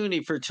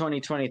opportunity for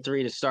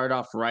 2023 to start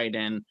off right.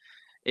 And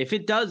if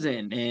it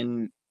doesn't,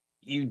 and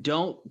you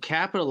don't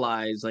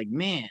capitalize, like,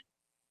 man,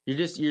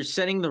 you're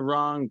setting the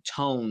wrong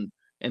tone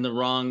and the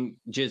wrong,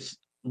 just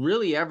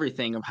really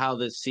everything of how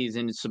this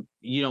season is,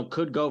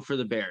 could go for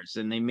the Bears.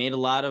 And they made a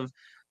lot of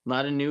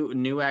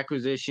new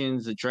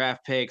acquisitions. The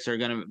draft picks are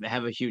going to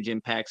have a huge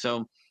impact.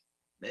 So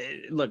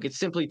look, it's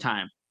simply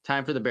time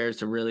for the Bears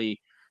to really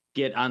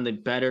get on the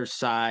better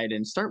side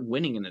and start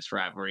winning in this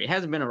rivalry. It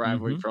hasn't been a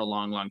rivalry for a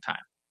long, long time.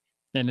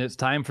 And it's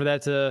time for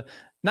that to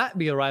not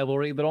be a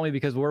rivalry, but only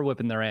because we're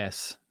whipping their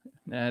ass.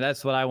 And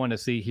that's what I want to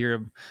see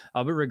here.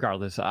 But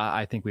regardless,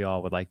 I think we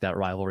all would like that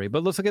rivalry.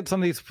 But let's look at some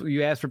of these.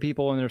 You asked for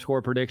people and their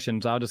score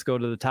predictions. I'll just go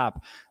to the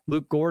top.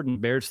 Luke Gordon,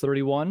 Bears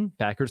 31,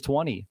 Packers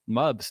 20.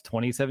 Mubs,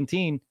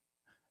 2017,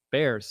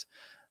 Bears.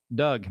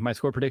 Doug, my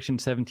score prediction,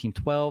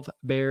 17-12,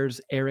 Bears.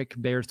 Eric,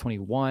 Bears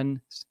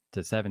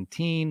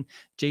 21-17.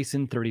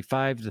 Jason,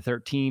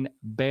 35-13,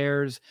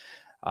 Bears.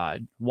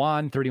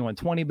 Juan,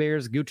 31-20,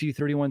 Bears. Gucci,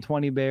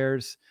 31-20,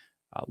 Bears.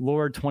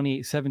 Lord,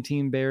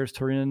 28-17, Bears.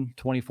 Turin,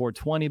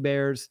 24-20,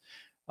 Bears.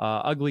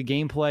 Ugly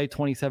Gameplay,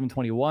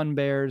 27-21,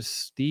 Bears.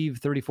 Steve,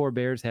 34,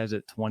 Bears, has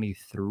it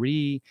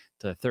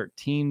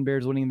 23-13,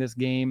 Bears winning this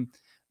game.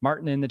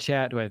 Martin in the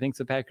chat, who I think's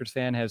a Packers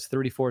fan, has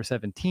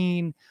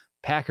 34-17.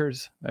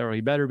 Packers, or he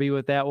better be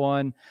with that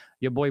one.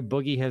 Your boy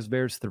Boogie has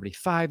Bears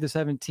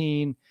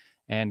 35-17.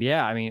 And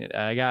yeah, I mean,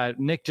 I got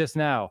Nick just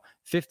now,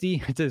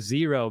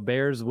 50-0.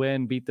 Bears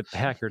win, beat the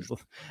Packers.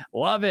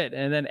 Love it.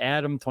 And then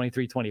Adam,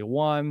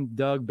 23-21.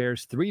 Doug,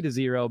 Bears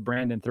 3-0.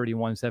 Brandon,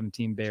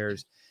 31-17,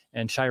 Bears.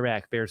 And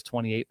Chirac, Bears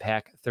 28,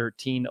 Pack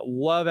 13.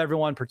 Love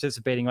everyone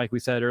participating, like we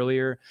said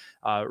earlier.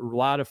 A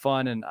lot of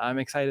fun, and I'm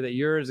excited that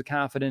you're as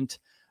confident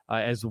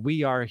as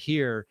we are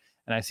here.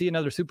 And I see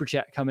another super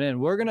chat coming in.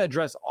 We're going to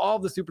address all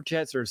the super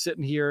chats that are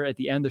sitting here at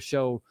the end of the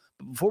show.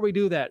 But before we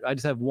do that, I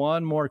just have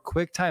one more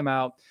quick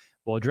timeout.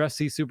 We'll address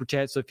these super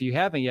chats. So if you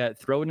haven't yet,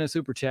 throw in a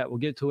super chat. We'll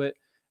get to it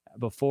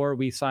before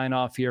we sign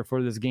off here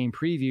for this game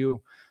preview.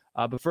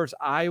 But first,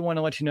 I want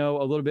to let you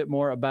know a little bit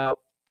more about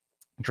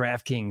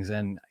DraftKings.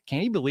 And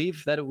can you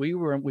believe that we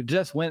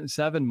just went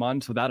 7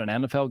 months without an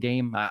NFL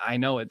game? I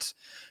know it's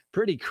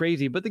pretty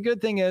crazy, but the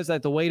good thing is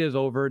that the wait is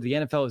over. The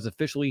NFL is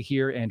officially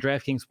here, and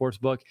DraftKings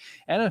Sportsbook,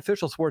 an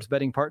official sports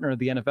betting partner of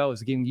the NFL,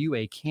 is giving you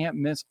a can't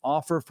miss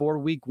offer for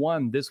week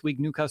 1. This week,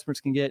 new customers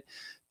can get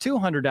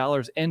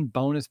 $200 in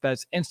bonus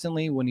bets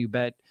instantly when you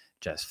bet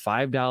just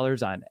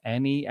 $5 on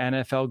any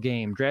NFL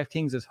game.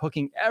 DraftKings is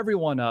hooking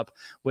everyone up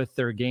with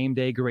their game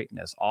day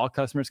greatness. All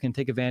customers can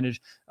take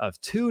advantage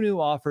of 2 new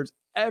offers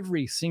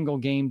every single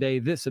game day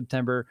this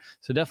September.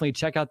 So definitely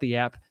check out the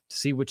app to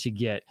see what you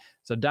get.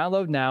 So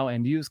download now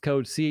and use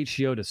code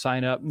CHGO to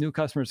sign up. New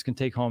customers can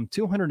take home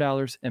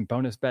 $200 in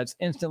bonus bets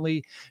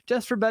instantly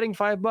just for betting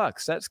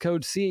 $5. That's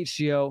code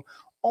CHGO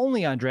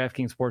only on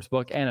DraftKings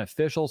Sportsbook, an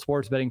official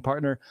sports betting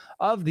partner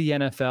of the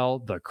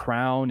NFL. The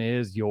crown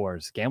is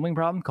yours. Gambling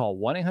problem? Call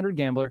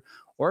 1-800-GAMBLER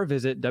or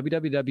visit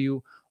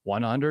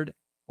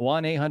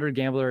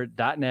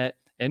www.1800gambler.net.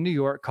 In New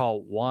York,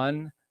 call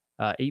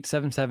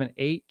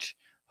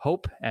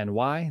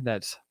 1-877-H-HOPE-NY.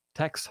 That's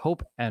text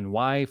HOPE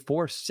NY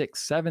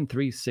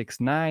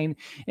 467-369.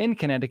 In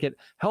Connecticut,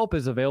 help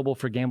is available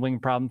for gambling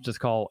problems. Just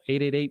call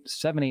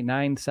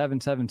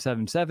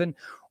 888-789-7777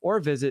 or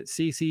visit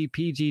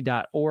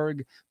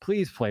ccpg.org.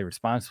 Please play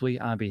responsibly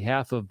on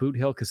behalf of Boot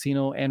Hill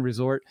Casino and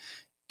Resort.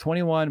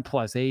 21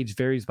 plus, age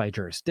varies by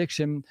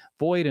jurisdiction.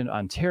 Void in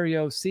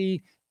Ontario.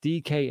 See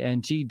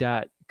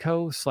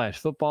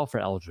dkng.co/football for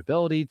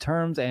eligibility,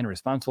 terms, and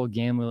responsible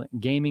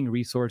gaming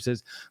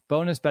resources.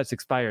 Bonus bets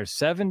expire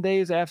 7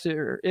 days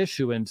after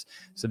issuance,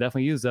 so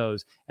definitely use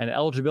those. And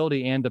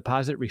eligibility and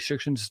deposit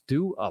restrictions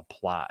do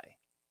apply.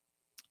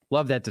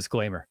 Love that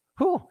disclaimer.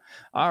 Whew.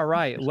 All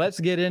right, let's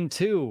get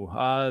into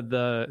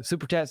the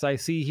super chats I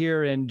see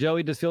here. And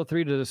Joey, just feel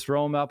free to just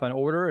throw them up in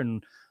order,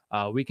 and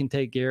we can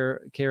take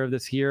care of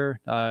this here.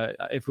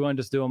 If we want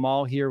to just do them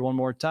all here one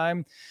more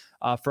time.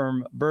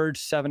 From Burge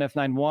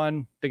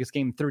 7F91, biggest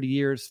game in 30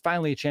 years.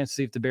 Finally, a chance to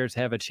see if the Bears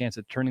have a chance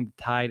at turning the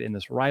tide in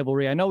this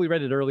rivalry. I know we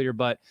read it earlier,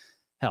 but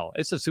hell,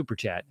 it's a super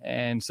chat,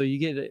 and so you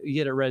get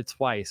it read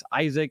twice.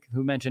 Isaac,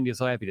 who mentioned he's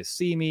so happy to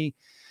see me.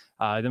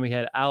 Then we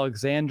had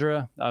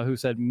Alexandra, who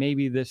said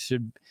maybe this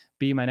should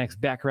be my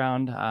next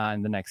background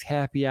on the next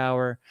happy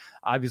hour.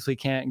 Obviously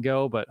can't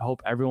go, but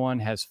hope everyone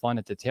has fun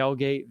at the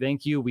tailgate.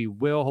 Thank you. We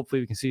will.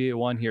 Hopefully we can see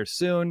one here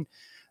soon.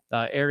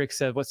 Eric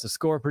said, what's the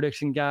score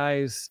prediction,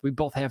 guys? We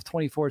both have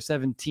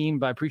 24-17,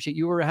 but I appreciate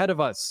you were ahead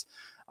of us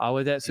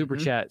with that super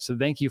chat. So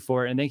thank you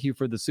for it, and thank you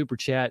for the super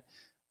chat.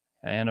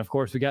 And, of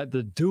course, we got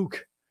the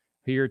Duke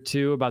here,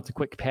 too, about the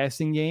quick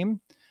passing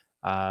game.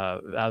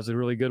 That was a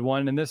really good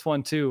one. And this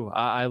one, too,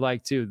 I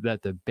like, too,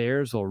 that the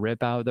Bears will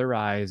rip out their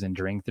eyes and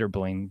drink their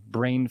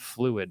brain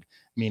fluid,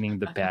 meaning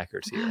the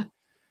Packers here.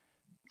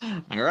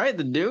 All right,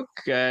 the Duke.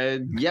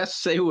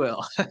 Yes, they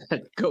will.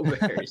 Go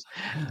Bears.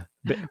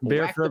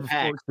 Bear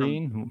Forever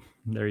 14.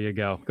 There you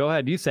go. Go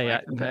ahead. You say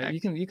it.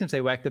 You can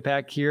say whack the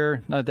pack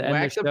here at the end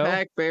of the show. Whack the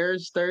pack.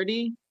 Bears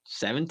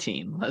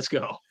 30-17. Let's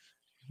go.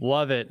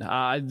 Love it.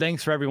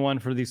 Thanks for everyone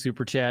for these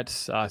super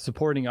chats,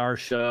 supporting our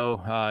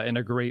show in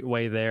a great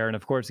way there. And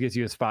of course, it gives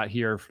you a spot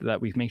here that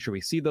we make sure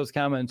we see those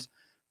comments,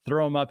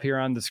 throw them up here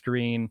on the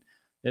screen.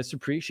 It's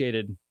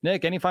appreciated.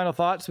 Nick, any final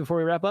thoughts before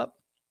we wrap up?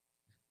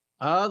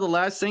 The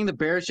last thing, the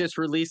Bears just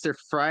released their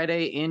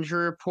Friday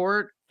injury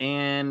report,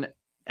 and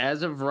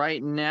as of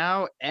right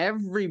now,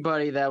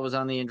 everybody that was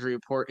on the injury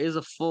report is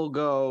a full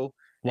go.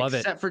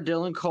 Except for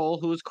Dylan Cole,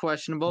 who is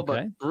questionable,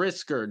 but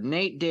Brisker,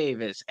 Nate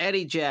Davis,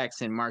 Eddie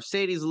Jackson,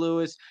 Mercedes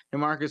Lewis,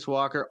 and Marcus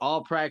Walker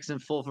all practicing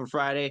full for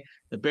Friday.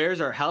 The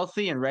Bears are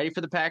healthy and ready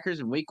for the Packers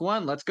in week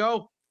 1. Let's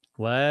go.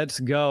 Let's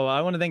go.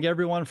 I want to thank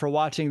everyone for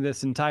watching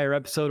this entire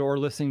episode or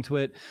listening to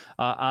it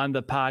on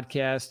the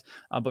podcast.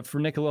 But for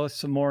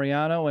Nicholas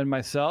Moriano and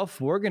myself,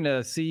 we're going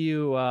to see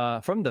you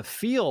from the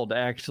field,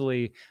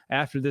 actually,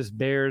 after this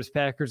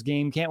Bears-Packers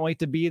game. Can't wait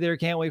to be there.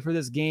 Can't wait for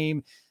this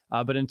game.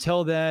 But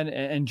until then,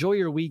 enjoy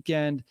your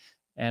weekend.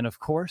 And, of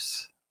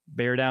course,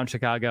 bear down,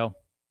 Chicago.